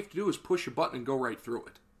stuff, and all you have to do is push a button and go right through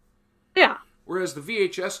it. Yeah. Whereas the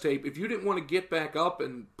VHS tape, if you didn't want to get back up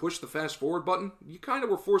and push the fast forward button, you kind of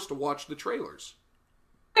were forced to watch the trailers.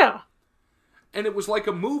 Yeah. And it was like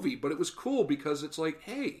a movie, but it was cool because it's like,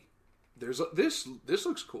 hey, this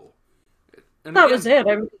looks cool. And that was it.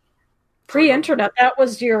 Pre-internet, that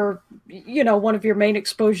was your, one of your main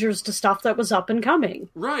exposures to stuff that was up and coming.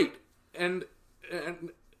 Right. And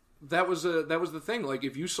that was the thing. Like,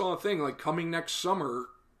 if you saw a thing like coming next summer,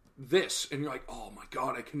 this, and you're like, oh my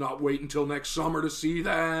god, I cannot wait until next summer to see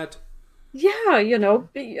that. Yeah,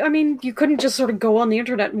 I mean, you couldn't just sort of go on the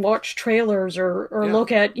internet and watch trailers or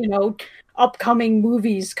look at, upcoming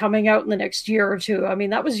movies coming out in the next year or two. I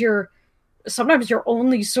mean, that was sometimes your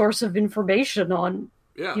only source of information on,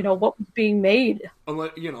 what was being made.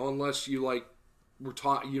 Unless you were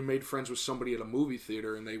taught, you made friends with somebody at a movie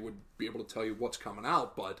theater and they would be able to tell you what's coming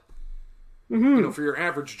out, but for your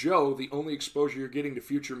average Joe, the only exposure you're getting to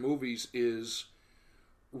future movies is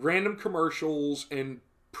random commercials and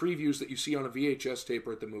previews that you see on a VHS tape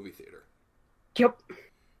or at the movie theater. Yep.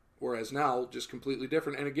 Whereas now, just completely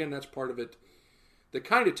different. And again, that's part of it that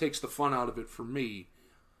kind of takes the fun out of it for me.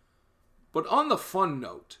 But on the fun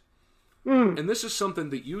note, and this is something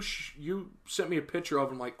that you sent me a picture of,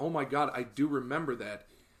 and I'm like, oh my god, I do remember that.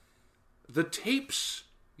 The tapes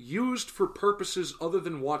used for purposes other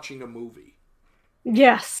than watching a movie.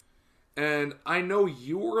 Yes. And I know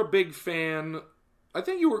you were a big fan. I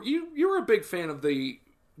think you were a big fan of the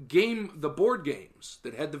board games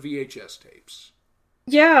that had the VHS tapes.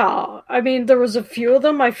 Yeah, I mean, there was a few of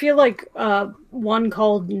them. I feel like one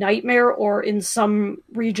called Nightmare, or in some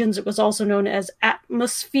regions it was also known as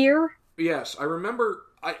Atmosphere. Yes, I remember.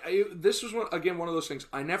 This was one of those things.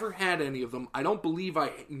 I never had any of them. I don't believe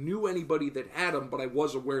I knew anybody that had them, but I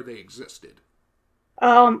was aware they existed.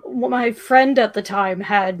 My friend at the time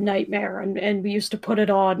had Nightmare, and we used to put it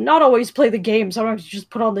on. Not always play the game, sometimes just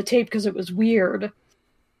put on the tape because it was weird.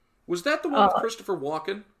 Was that the one with Christopher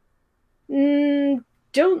Walken?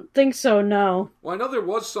 Don't think so, no. Well, I know there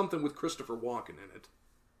was something with Christopher Walken in it.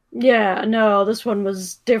 Yeah, no, this one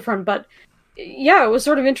was different, but yeah, it was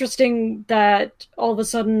sort of interesting that all of a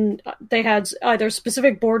sudden they had either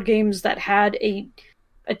specific board games that had a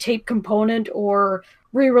tape component or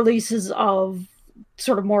re-releases of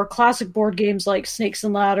sort of more classic board games like Snakes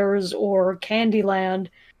and Ladders or Candyland,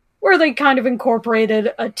 where they kind of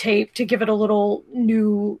incorporated a tape to give it a little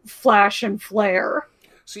new flash and flair.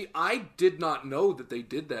 See, I did not know that they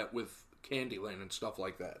did that with Candyland and stuff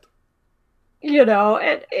like that. You know,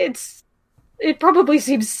 it probably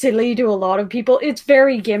seems silly to a lot of people. It's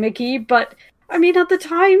very gimmicky, but I mean, at the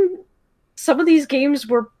time, some of these games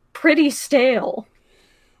were pretty stale.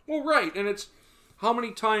 Well, right, and it's how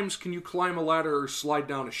many times can you climb a ladder or slide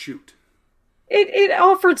down a chute? It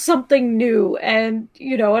offered something new, and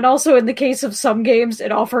you know, and also in the case of some games,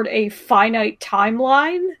 it offered a finite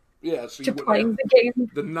timeline Yeah, so you to wouldn't have playing the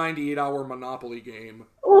game. the 98-hour Monopoly game.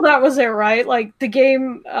 Well, that was it, right? Like the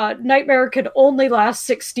game Nightmare could only last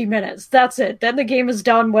 60 minutes. That's it. Then the game is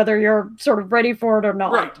done, whether you're sort of ready for it or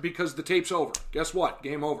not. Right, because the tape's over. Guess what?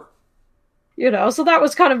 Game over. You know, so that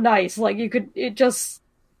was kind of nice. Like you could, it just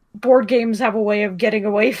board games have a way of getting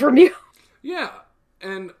away from you. Yeah,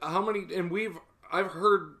 and how many? And I've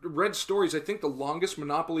read stories. I think the longest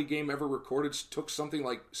Monopoly game ever recorded took something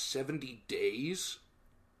like 70 days.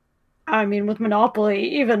 I mean, with Monopoly,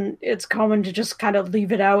 even it's common to just kind of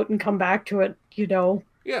leave it out and come back to it, you know.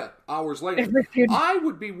 Yeah, hours later. Every few... I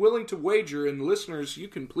would be willing to wager, and listeners, you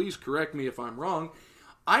can please correct me if I'm wrong.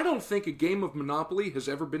 I don't think a game of Monopoly has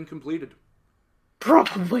ever been completed.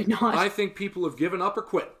 Probably not. I think people have given up or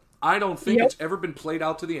quit. I don't think it's ever been played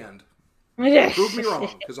out to the end. Prove me wrong,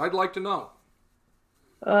 because I'd like to know.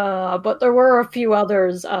 But there were a few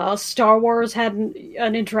others. Star Wars had an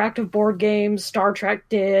interactive board game. Star Trek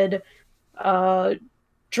did.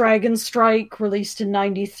 Dragon Strike, released in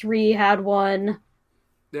 '93, had one.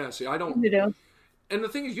 Yeah, see, I don't... You know. And the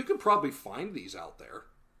thing is, you can probably find these out there.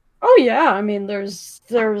 Oh yeah, I mean, there's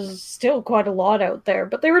still quite a lot out there,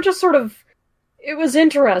 but they were just sort of... It was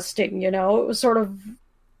interesting, you know? It was sort of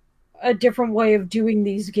a different way of doing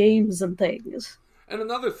these games and things. And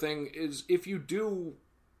another thing is, if you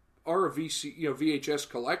are a VHS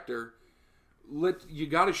collector, you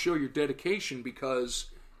got to show your dedication, because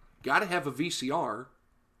got to have a VCR.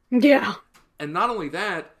 Yeah. And not only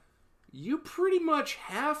that, you pretty much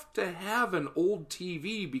have to have an old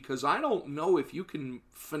TV, because I don't know if you can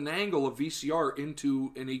finagle a VCR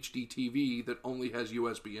into an HD TV that only has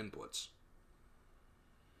USB inputs.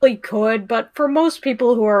 They could, but for most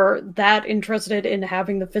people who are that interested in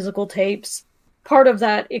having the physical tapes, part of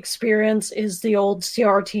that experience is the old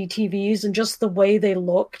CRT TVs and just the way they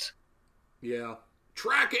looked. Yeah.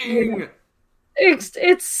 Tracking! Yeah.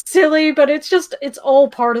 It's silly, but it's all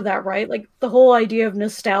part of that, right? Like the whole idea of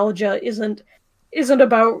nostalgia isn't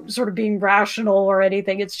about sort of being rational or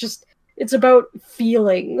anything. It's about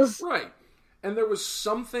feelings. Right. And there's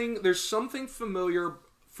something familiar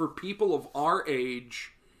for people of our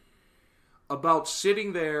age about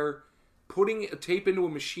sitting there, putting a tape into a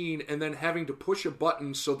machine, and then having to push a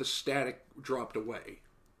button so the static dropped away.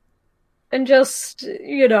 And just,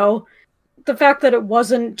 you know, the fact that it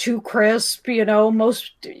wasn't too crisp, you know,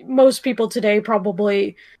 most people today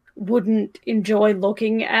probably wouldn't enjoy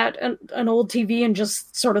looking at an old TV and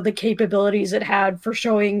just sort of the capabilities it had for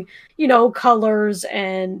showing, you know, colors,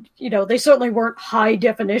 and, you know, they certainly weren't high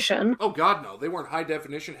definition. Oh, God, no. They weren't high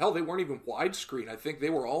definition. Hell, they weren't even widescreen. I think they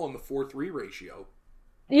were all in the 4:3 ratio.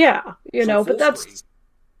 Yeah, you know, but that's... Screen.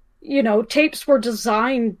 You know, tapes were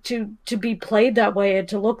designed to be played that way and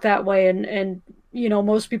to look that way, and you know,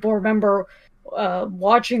 most people remember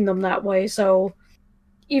watching them that way, so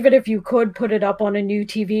even if you could put it up on a new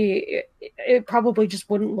TV, it probably just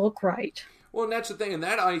wouldn't look right. Well, and that's the thing, and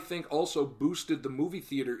that, I think, also boosted the movie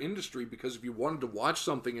theater industry, because if you wanted to watch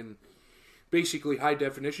something in basically high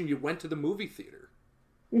definition, you went to the movie theater.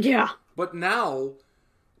 Yeah. But now,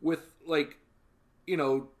 with, like, you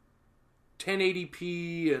know,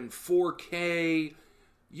 1080p and 4K,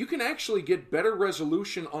 you can actually get better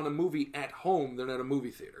resolution on a movie at home than at a movie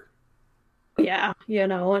theater. Yeah, you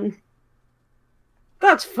know, and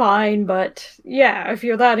that's fine, but yeah, if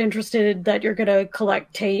you're that interested that you're gonna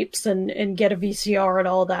collect tapes and get a VCR and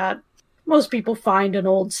all that, most people find an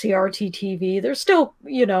old CRT TV. They're still,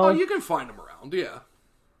 you know... Oh, you can find them around, yeah.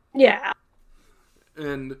 Yeah.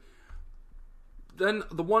 And then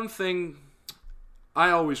the one thing I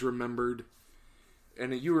always remembered,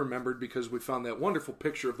 and you remembered because we found that wonderful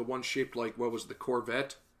picture of the one shaped like, what was the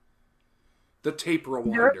Corvette? The tape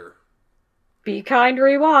rewinder. Be kind,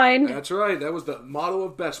 rewind. That's right. That was the motto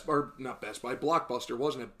of Blockbuster,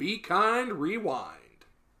 wasn't it? Be kind, rewind.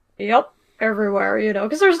 Yep. everywhere,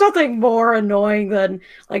 because there's nothing more annoying than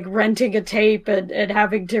like renting a tape and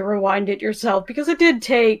having to rewind it yourself, because it did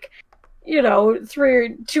take 2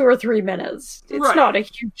 or 3 minutes. It's Right. not a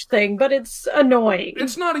huge thing, but it's annoying.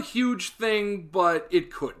 It's not a huge thing, but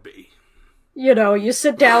it could be. You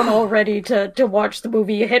sit down all ready to watch the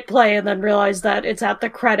movie, you hit play, and then realize that it's at the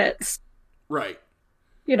credits. Right.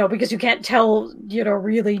 Because you can't tell,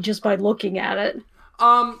 really just by looking at it.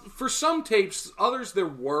 For some tapes, others there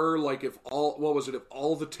were, like if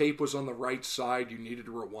all the tape was on the right side, you needed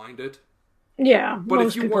to rewind it. Yeah. But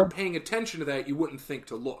if you weren't paying attention to that, you wouldn't think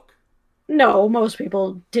to look. No, most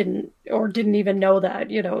people didn't even know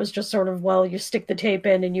that. It was just sort of, you stick the tape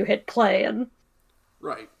in and you hit play and...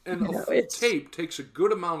 Right. And a full tape takes a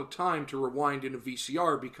good amount of time to rewind in a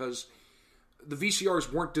VCR because the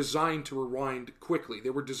VCRs weren't designed to rewind quickly. They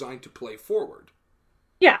were designed to play forward.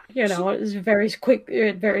 Yeah, it was very quick,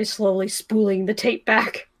 very slowly spooling the tape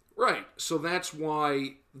back. Right. So that's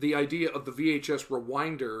why the idea of the VHS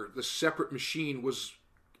rewinder, the separate machine, was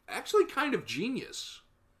actually kind of genius.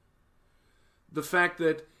 The fact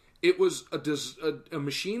that it was a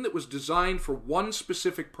machine that was designed for one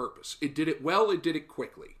specific purpose. It did it well, it did it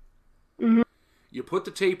quickly. Mm-hmm. You put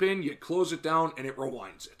the tape in, you close it down, and it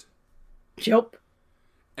rewinds it. Yep.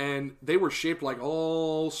 And they were shaped like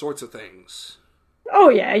all sorts of things. Oh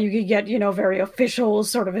yeah, you could get, very official,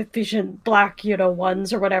 sort of efficient black,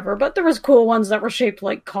 ones or whatever, but there was cool ones that were shaped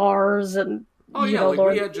like cars and... Oh yeah,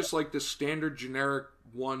 we had just like the standard generic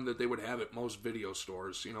one that they would have at most video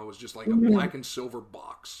stores. It was just like a black and silver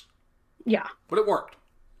box. Yeah. But it worked.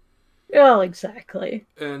 Well, exactly.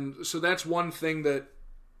 And so that's one thing that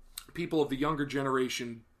people of the younger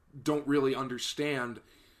generation don't really understand,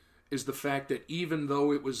 is the fact that even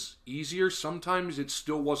though it was easier, sometimes it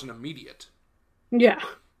still wasn't immediate. Yeah.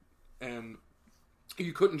 And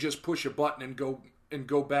you couldn't just push a button and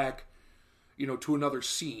go back, to another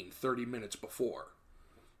scene 30 minutes before.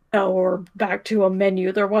 Or back to a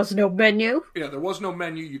menu. There was no menu. Yeah, there was no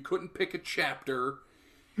menu. You couldn't pick a chapter.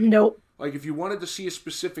 Nope. Like, if you wanted to see a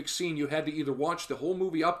specific scene, you had to either watch the whole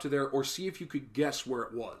movie up to there or see if you could guess where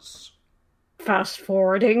it was. Fast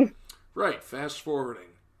forwarding. Right, fast forwarding.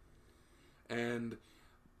 And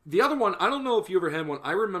the other one, I don't know if you ever had one,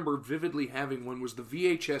 I remember vividly having one, was the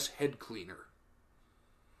VHS head cleaner.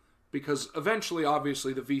 Because eventually,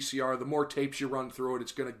 obviously, the VCR, the more tapes you run through it,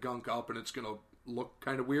 it's going to gunk up and it's going to look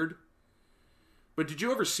kind of weird. But did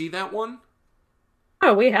you ever see that one?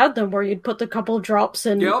 Oh, we had them where you'd put a couple drops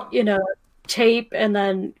in, tape and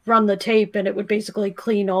then run the tape and it would basically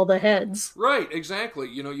clean all the heads. Right, exactly.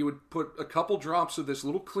 You would put a couple drops of this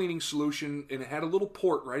little cleaning solution and it had a little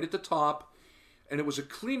port right at the top and it was a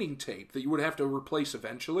cleaning tape that you would have to replace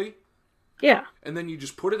eventually. Yeah. And then you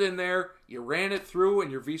just put it in there, you ran it through,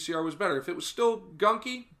 and your VCR was better. If it was still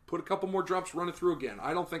gunky, put a couple more drops, run it through again.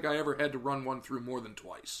 I don't think I ever had to run one through more than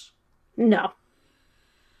twice. No.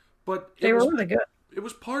 But they were really good. It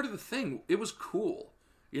was part of the thing. It was cool.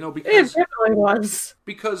 Because it definitely was.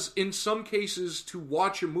 Because in some cases, to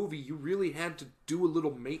watch a movie, you really had to do a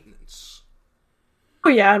little maintenance. Oh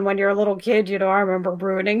yeah, and when you're a little kid, I remember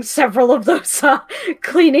ruining several of those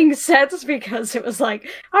cleaning sets because it was like,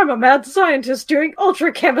 I'm a mad scientist doing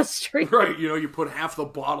ultra chemistry. Right, you put half the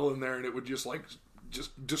bottle in there and it would just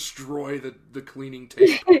destroy the cleaning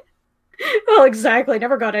tape. Well, exactly.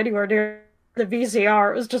 Never got anywhere near the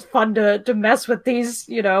VCR. It was just fun to mess with these,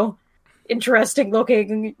 interesting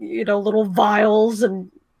looking, little vials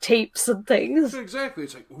and tapes and things. Exactly.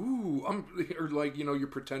 It's like, ooh, or like, you're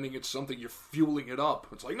pretending it's something, you're fueling it up.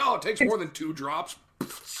 It's like, no, it takes more than 2 drops.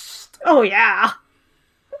 Oh, yeah.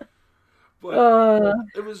 But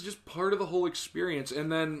it was just part of the whole experience.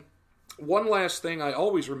 And then one last thing I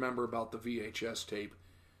always remember about the VHS tape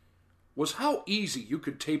was how easy you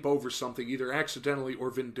could tape over something either accidentally or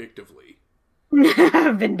vindictively.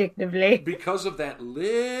 Vindictively. Because of that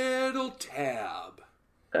little tab.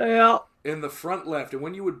 Yeah. In the front left. And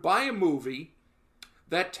when you would buy a movie,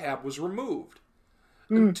 that tab was removed.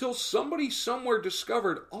 Until somebody somewhere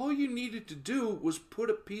discovered all you needed to do was put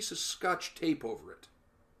a piece of Scotch tape over it.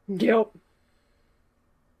 Yep.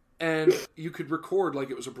 And you could record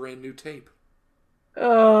like it was a brand new tape.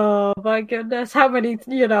 Oh my goodness. How many,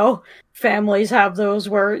 families have those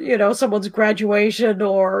where, someone's graduation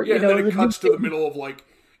or, and then it cuts to the middle of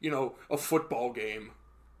a football game.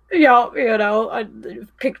 Yeah,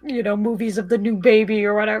 pick, movies of the new baby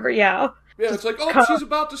or whatever, yeah. Yeah, it's like, she's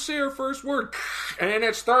about to say her first word. And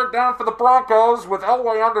it's third down for the Broncos with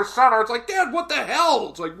Elway under center. It's like, Dad, what the hell?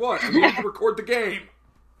 It's like, what? You have to record the game.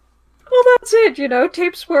 Well, that's it,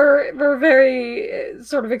 tapes were very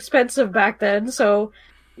sort of expensive back then, so,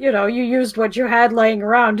 you used what you had laying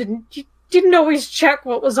around, and didn't always check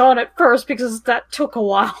what was on it first because that took a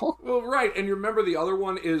while. Well, right, and you remember the other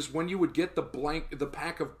one is when you would get the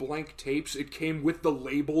pack of blank tapes, it came with the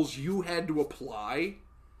labels you had to apply.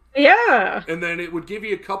 Yeah. And then it would give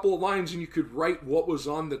you a couple of lines and you could write what was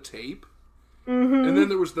on the tape. Mm-hmm. And then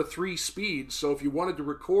there was the 3 speeds, so if you wanted to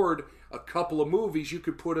record a couple of movies, you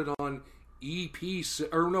could put it on EP,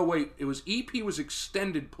 or no, wait, it was EP was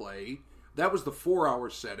extended play. That was the 4-hour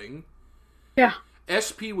setting. Yeah.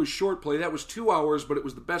 SP was short play. That was 2 hours, but it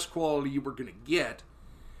was the best quality you were going to get.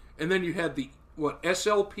 And then you had the,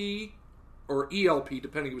 SLP or ELP,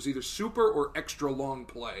 depending. It was either super or extra long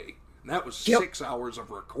play. And that was 6 hours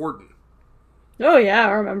of recording. Oh, yeah,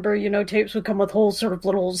 I remember, tapes would come with whole sort of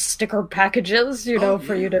little sticker packages,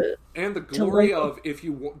 for you to... And the glory of, if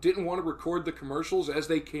you didn't want to record the commercials as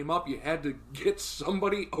they came up, you had to get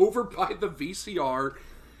somebody over by the VCR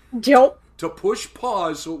to push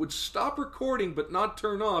pause so it would stop recording but not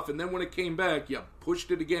turn off, and then when it came back, you pushed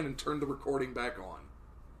it again and turned the recording back on.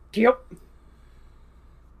 Yep.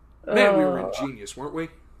 Man, we were ingenious, weren't we?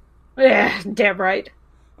 Yeah, damn right.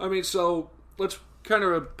 I mean, so let's kind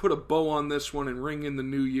of put a bow on this one and ring in the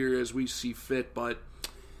new year as we see fit, but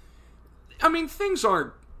I mean, things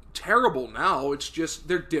aren't terrible now, it's just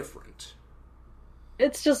they're different.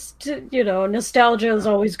 It's just, nostalgia is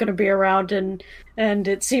always going to be around, and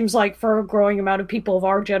it seems like for a growing amount of people of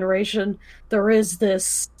our generation, there is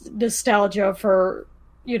this nostalgia for,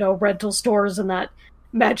 rental stores and that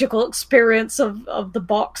magical experience of the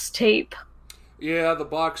box tape. Yeah, the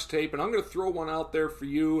box tape, and I'm going to throw one out there for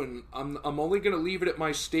you, and I'm only going to leave it at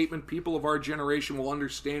my statement. People of our generation will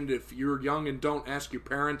understand it. If you're young and don't, ask your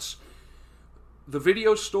parents. The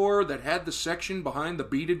video store that had the section behind the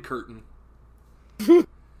beaded curtain.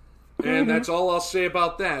 And that's all I'll say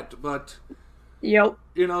about that, but... Yep.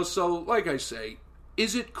 So, like I say,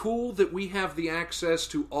 is it cool that we have the access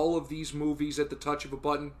to all of these movies at the touch of a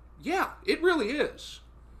button? Yeah, it really is.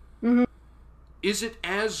 Mm-hmm. Is it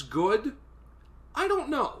as good? I don't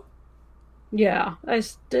know. Yeah,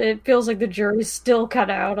 it feels like the jury's still cut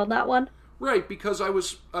out on that one. Right, because I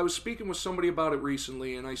was speaking with somebody about it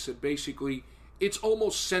recently, and I said basically, it's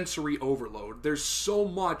almost sensory overload. There's so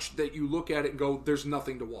much that you look at it and go, there's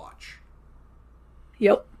nothing to watch.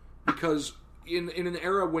 Yep. Because in an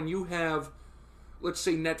era when you have, let's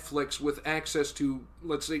say, Netflix with access to,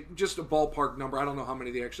 let's say, just a ballpark number, I don't know how many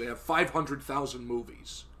they actually have, 500,000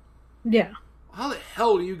 movies. Yeah. How the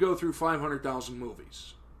hell do you go through 500,000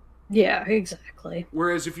 movies? Yeah, exactly.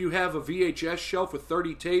 Whereas if you have a VHS shelf with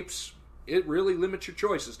 30 tapes, it really limits your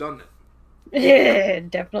choices, doesn't it? It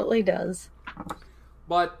definitely does.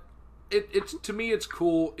 But it's to me, it's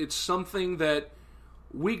cool. It's something that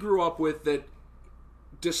we grew up with that,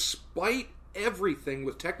 despite everything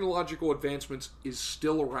with technological advancements, is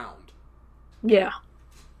still around. Yeah.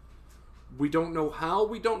 We don't know how,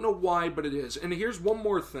 we don't know why, but it is. And here's one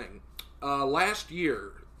more thing. Last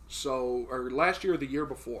year or the year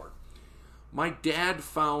before, my dad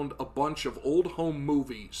found a bunch of old home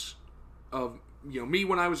movies of, me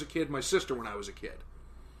when I was a kid, my sister when I was a kid,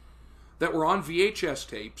 that were on VHS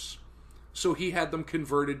tapes, so he had them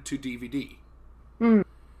converted to DVD. Mm.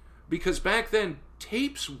 Because back then,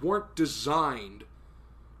 tapes weren't designed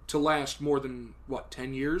to last more than,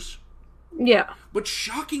 10 years? Yeah. But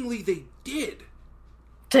shockingly, they did.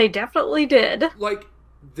 They definitely did. Like,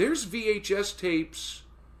 there's VHS tapes,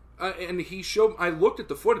 and I looked at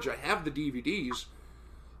the footage, I have the DVDs,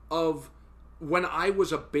 of when I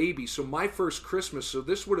was a baby, so my first Christmas, so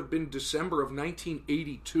this would have been December of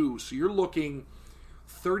 1982, so you're looking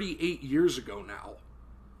 38 years ago now.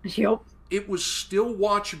 Yep. It was still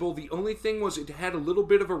watchable. The only thing was it had a little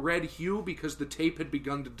bit of a red hue because the tape had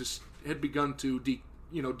begun to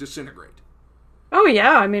disintegrate. Oh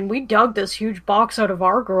yeah, I mean, we dug this huge box out of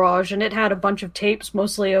our garage, and it had a bunch of tapes,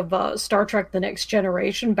 mostly of Star Trek: The Next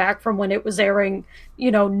Generation, back from when it was airing,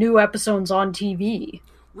 new episodes on TV.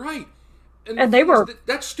 Right. And they were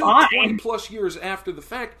that's still fine. 20 plus years after the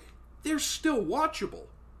fact. They're still watchable.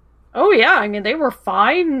 Oh yeah, I mean, they were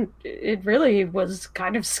fine. It really was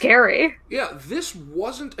kind of scary. Yeah, this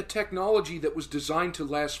wasn't a technology that was designed to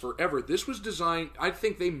last forever. This was designed, I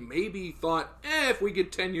think they maybe thought, if we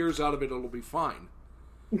get 10 years out of it, it'll be fine.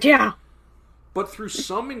 Yeah. But through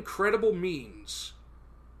some incredible means,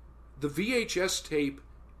 the VHS tape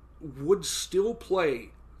would still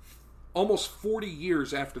play almost 40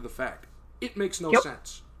 years after the fact. It makes no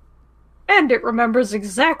sense. And it remembers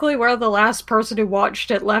exactly where the last person who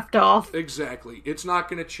watched it left off. Exactly. It's not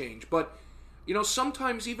going to change. But,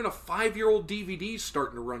 sometimes even a 5-year-old DVD is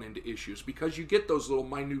starting to run into issues because you get those little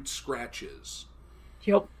minute scratches.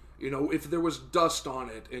 Yep. If there was dust on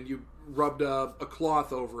it and rubbed a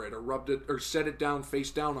cloth over it, or rubbed it, or set it down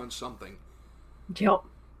face down on something. Yep.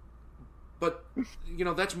 But,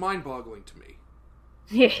 that's mind-boggling to me.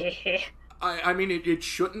 Yeah. I mean, it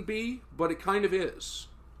shouldn't be, but it kind of is.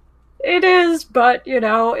 It is, but,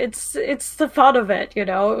 it's the fun of it, It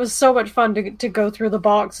was so much fun to go through the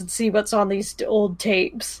box and see what's on these old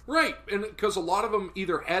tapes. Right, and because a lot of them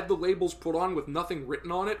either had the labels put on with nothing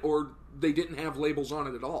written on it, or they didn't have labels on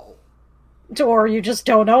it at all. Or you just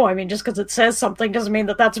don't know. I mean, just because it says something doesn't mean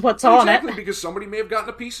that that's what's on it. Exactly, because somebody may have gotten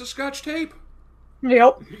a piece of Scotch tape.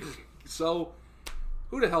 Yep. So,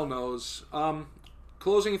 who the hell knows?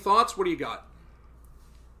 Closing thoughts, what do you got?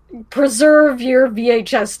 Preserve your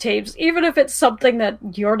VHS tapes. Even if it's something that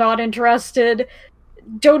you're not interested,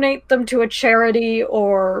 donate them to a charity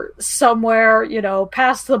or somewhere,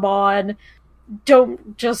 pass them on.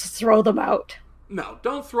 Don't just throw them out. No,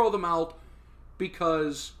 don't throw them out,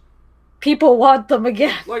 because people want them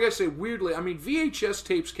again. Like I say, weirdly, I mean, VHS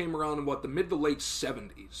tapes came around in, the mid to late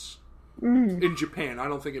 70s. In Japan. I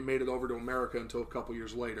don't think it made it over to America until a couple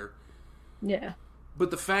years later. Yeah.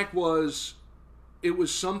 But the fact was, it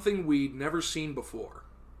was something we'd never seen before.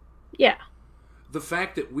 Yeah. The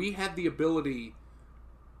fact that we had the ability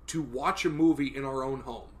to watch a movie in our own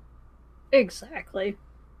home. Exactly.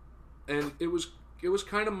 And it was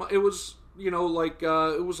kind of, it was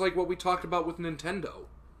like what we talked about with Nintendo.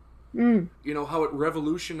 How it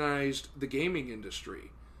revolutionized the gaming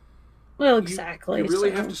industry. Well, exactly. You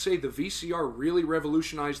really have to say the VCR really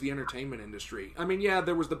revolutionized the entertainment industry. I mean, yeah,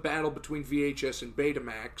 there was the battle between VHS and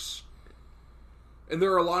Betamax. And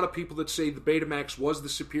there are a lot of people that say the Betamax was the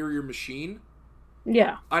superior machine.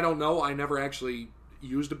 Yeah. I don't know. I never actually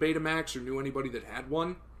used a Betamax or knew anybody that had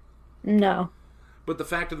one. No. But the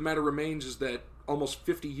fact of the matter remains is that almost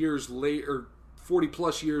 50 years later, or 40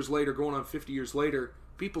 plus years later, going on 50 years later,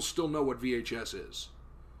 people still know what VHS is.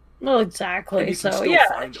 Well, exactly. And you can still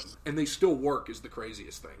find them. And they still work is the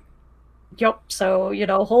craziest thing. Yep. So,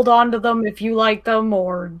 hold on to them if you like them,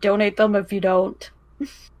 or donate them if you don't.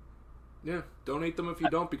 Yeah, donate them if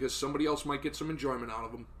you don't, because somebody else might get some enjoyment out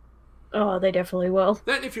of them. Oh, they definitely will.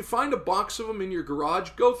 Then, if you find a box of them in your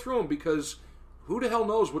garage, go through them, because who the hell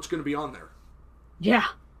knows what's going to be on there? Yeah.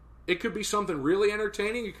 It could be something really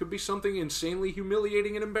entertaining. It could be something insanely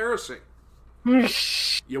humiliating and embarrassing.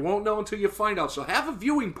 You won't know until you find out. So have a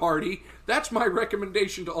viewing party. That's my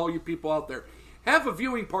recommendation to all you people out there. Have a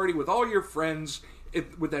viewing party with all your friends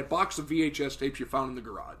with that box of VHS tapes you found in the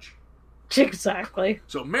garage. Exactly.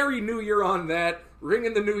 So Merry New Year on that. Ring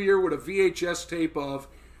in the New Year with a VHS tape of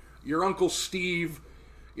your Uncle Steve,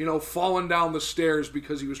 falling down the stairs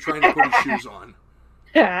because he was trying to put his shoes on.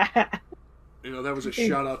 That was a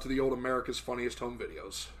shout out to the old America's Funniest Home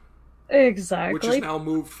Videos. Exactly. Which has now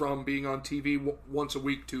moved from being on TV once a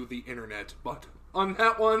week to the internet. But on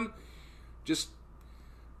that one, just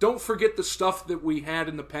don't forget the stuff that we had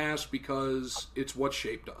in the past, because it's what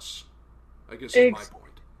shaped us, I guess is my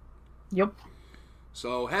point. Yep.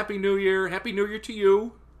 So, Happy New Year. Happy New Year to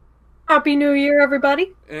you. Happy New Year,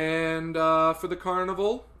 everybody. And for the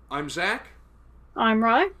carnival, I'm Zach. I'm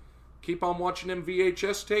Rye. Keep on watching them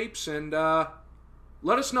VHS tapes, and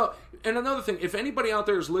let us know. And another thing, if anybody out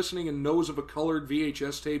there is listening and knows of a colored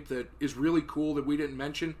VHS tape that is really cool that we didn't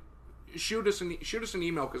mention, shoot us an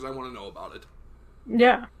email, because I want to know about it.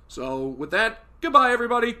 Yeah. So, with that, goodbye,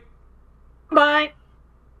 everybody. Bye.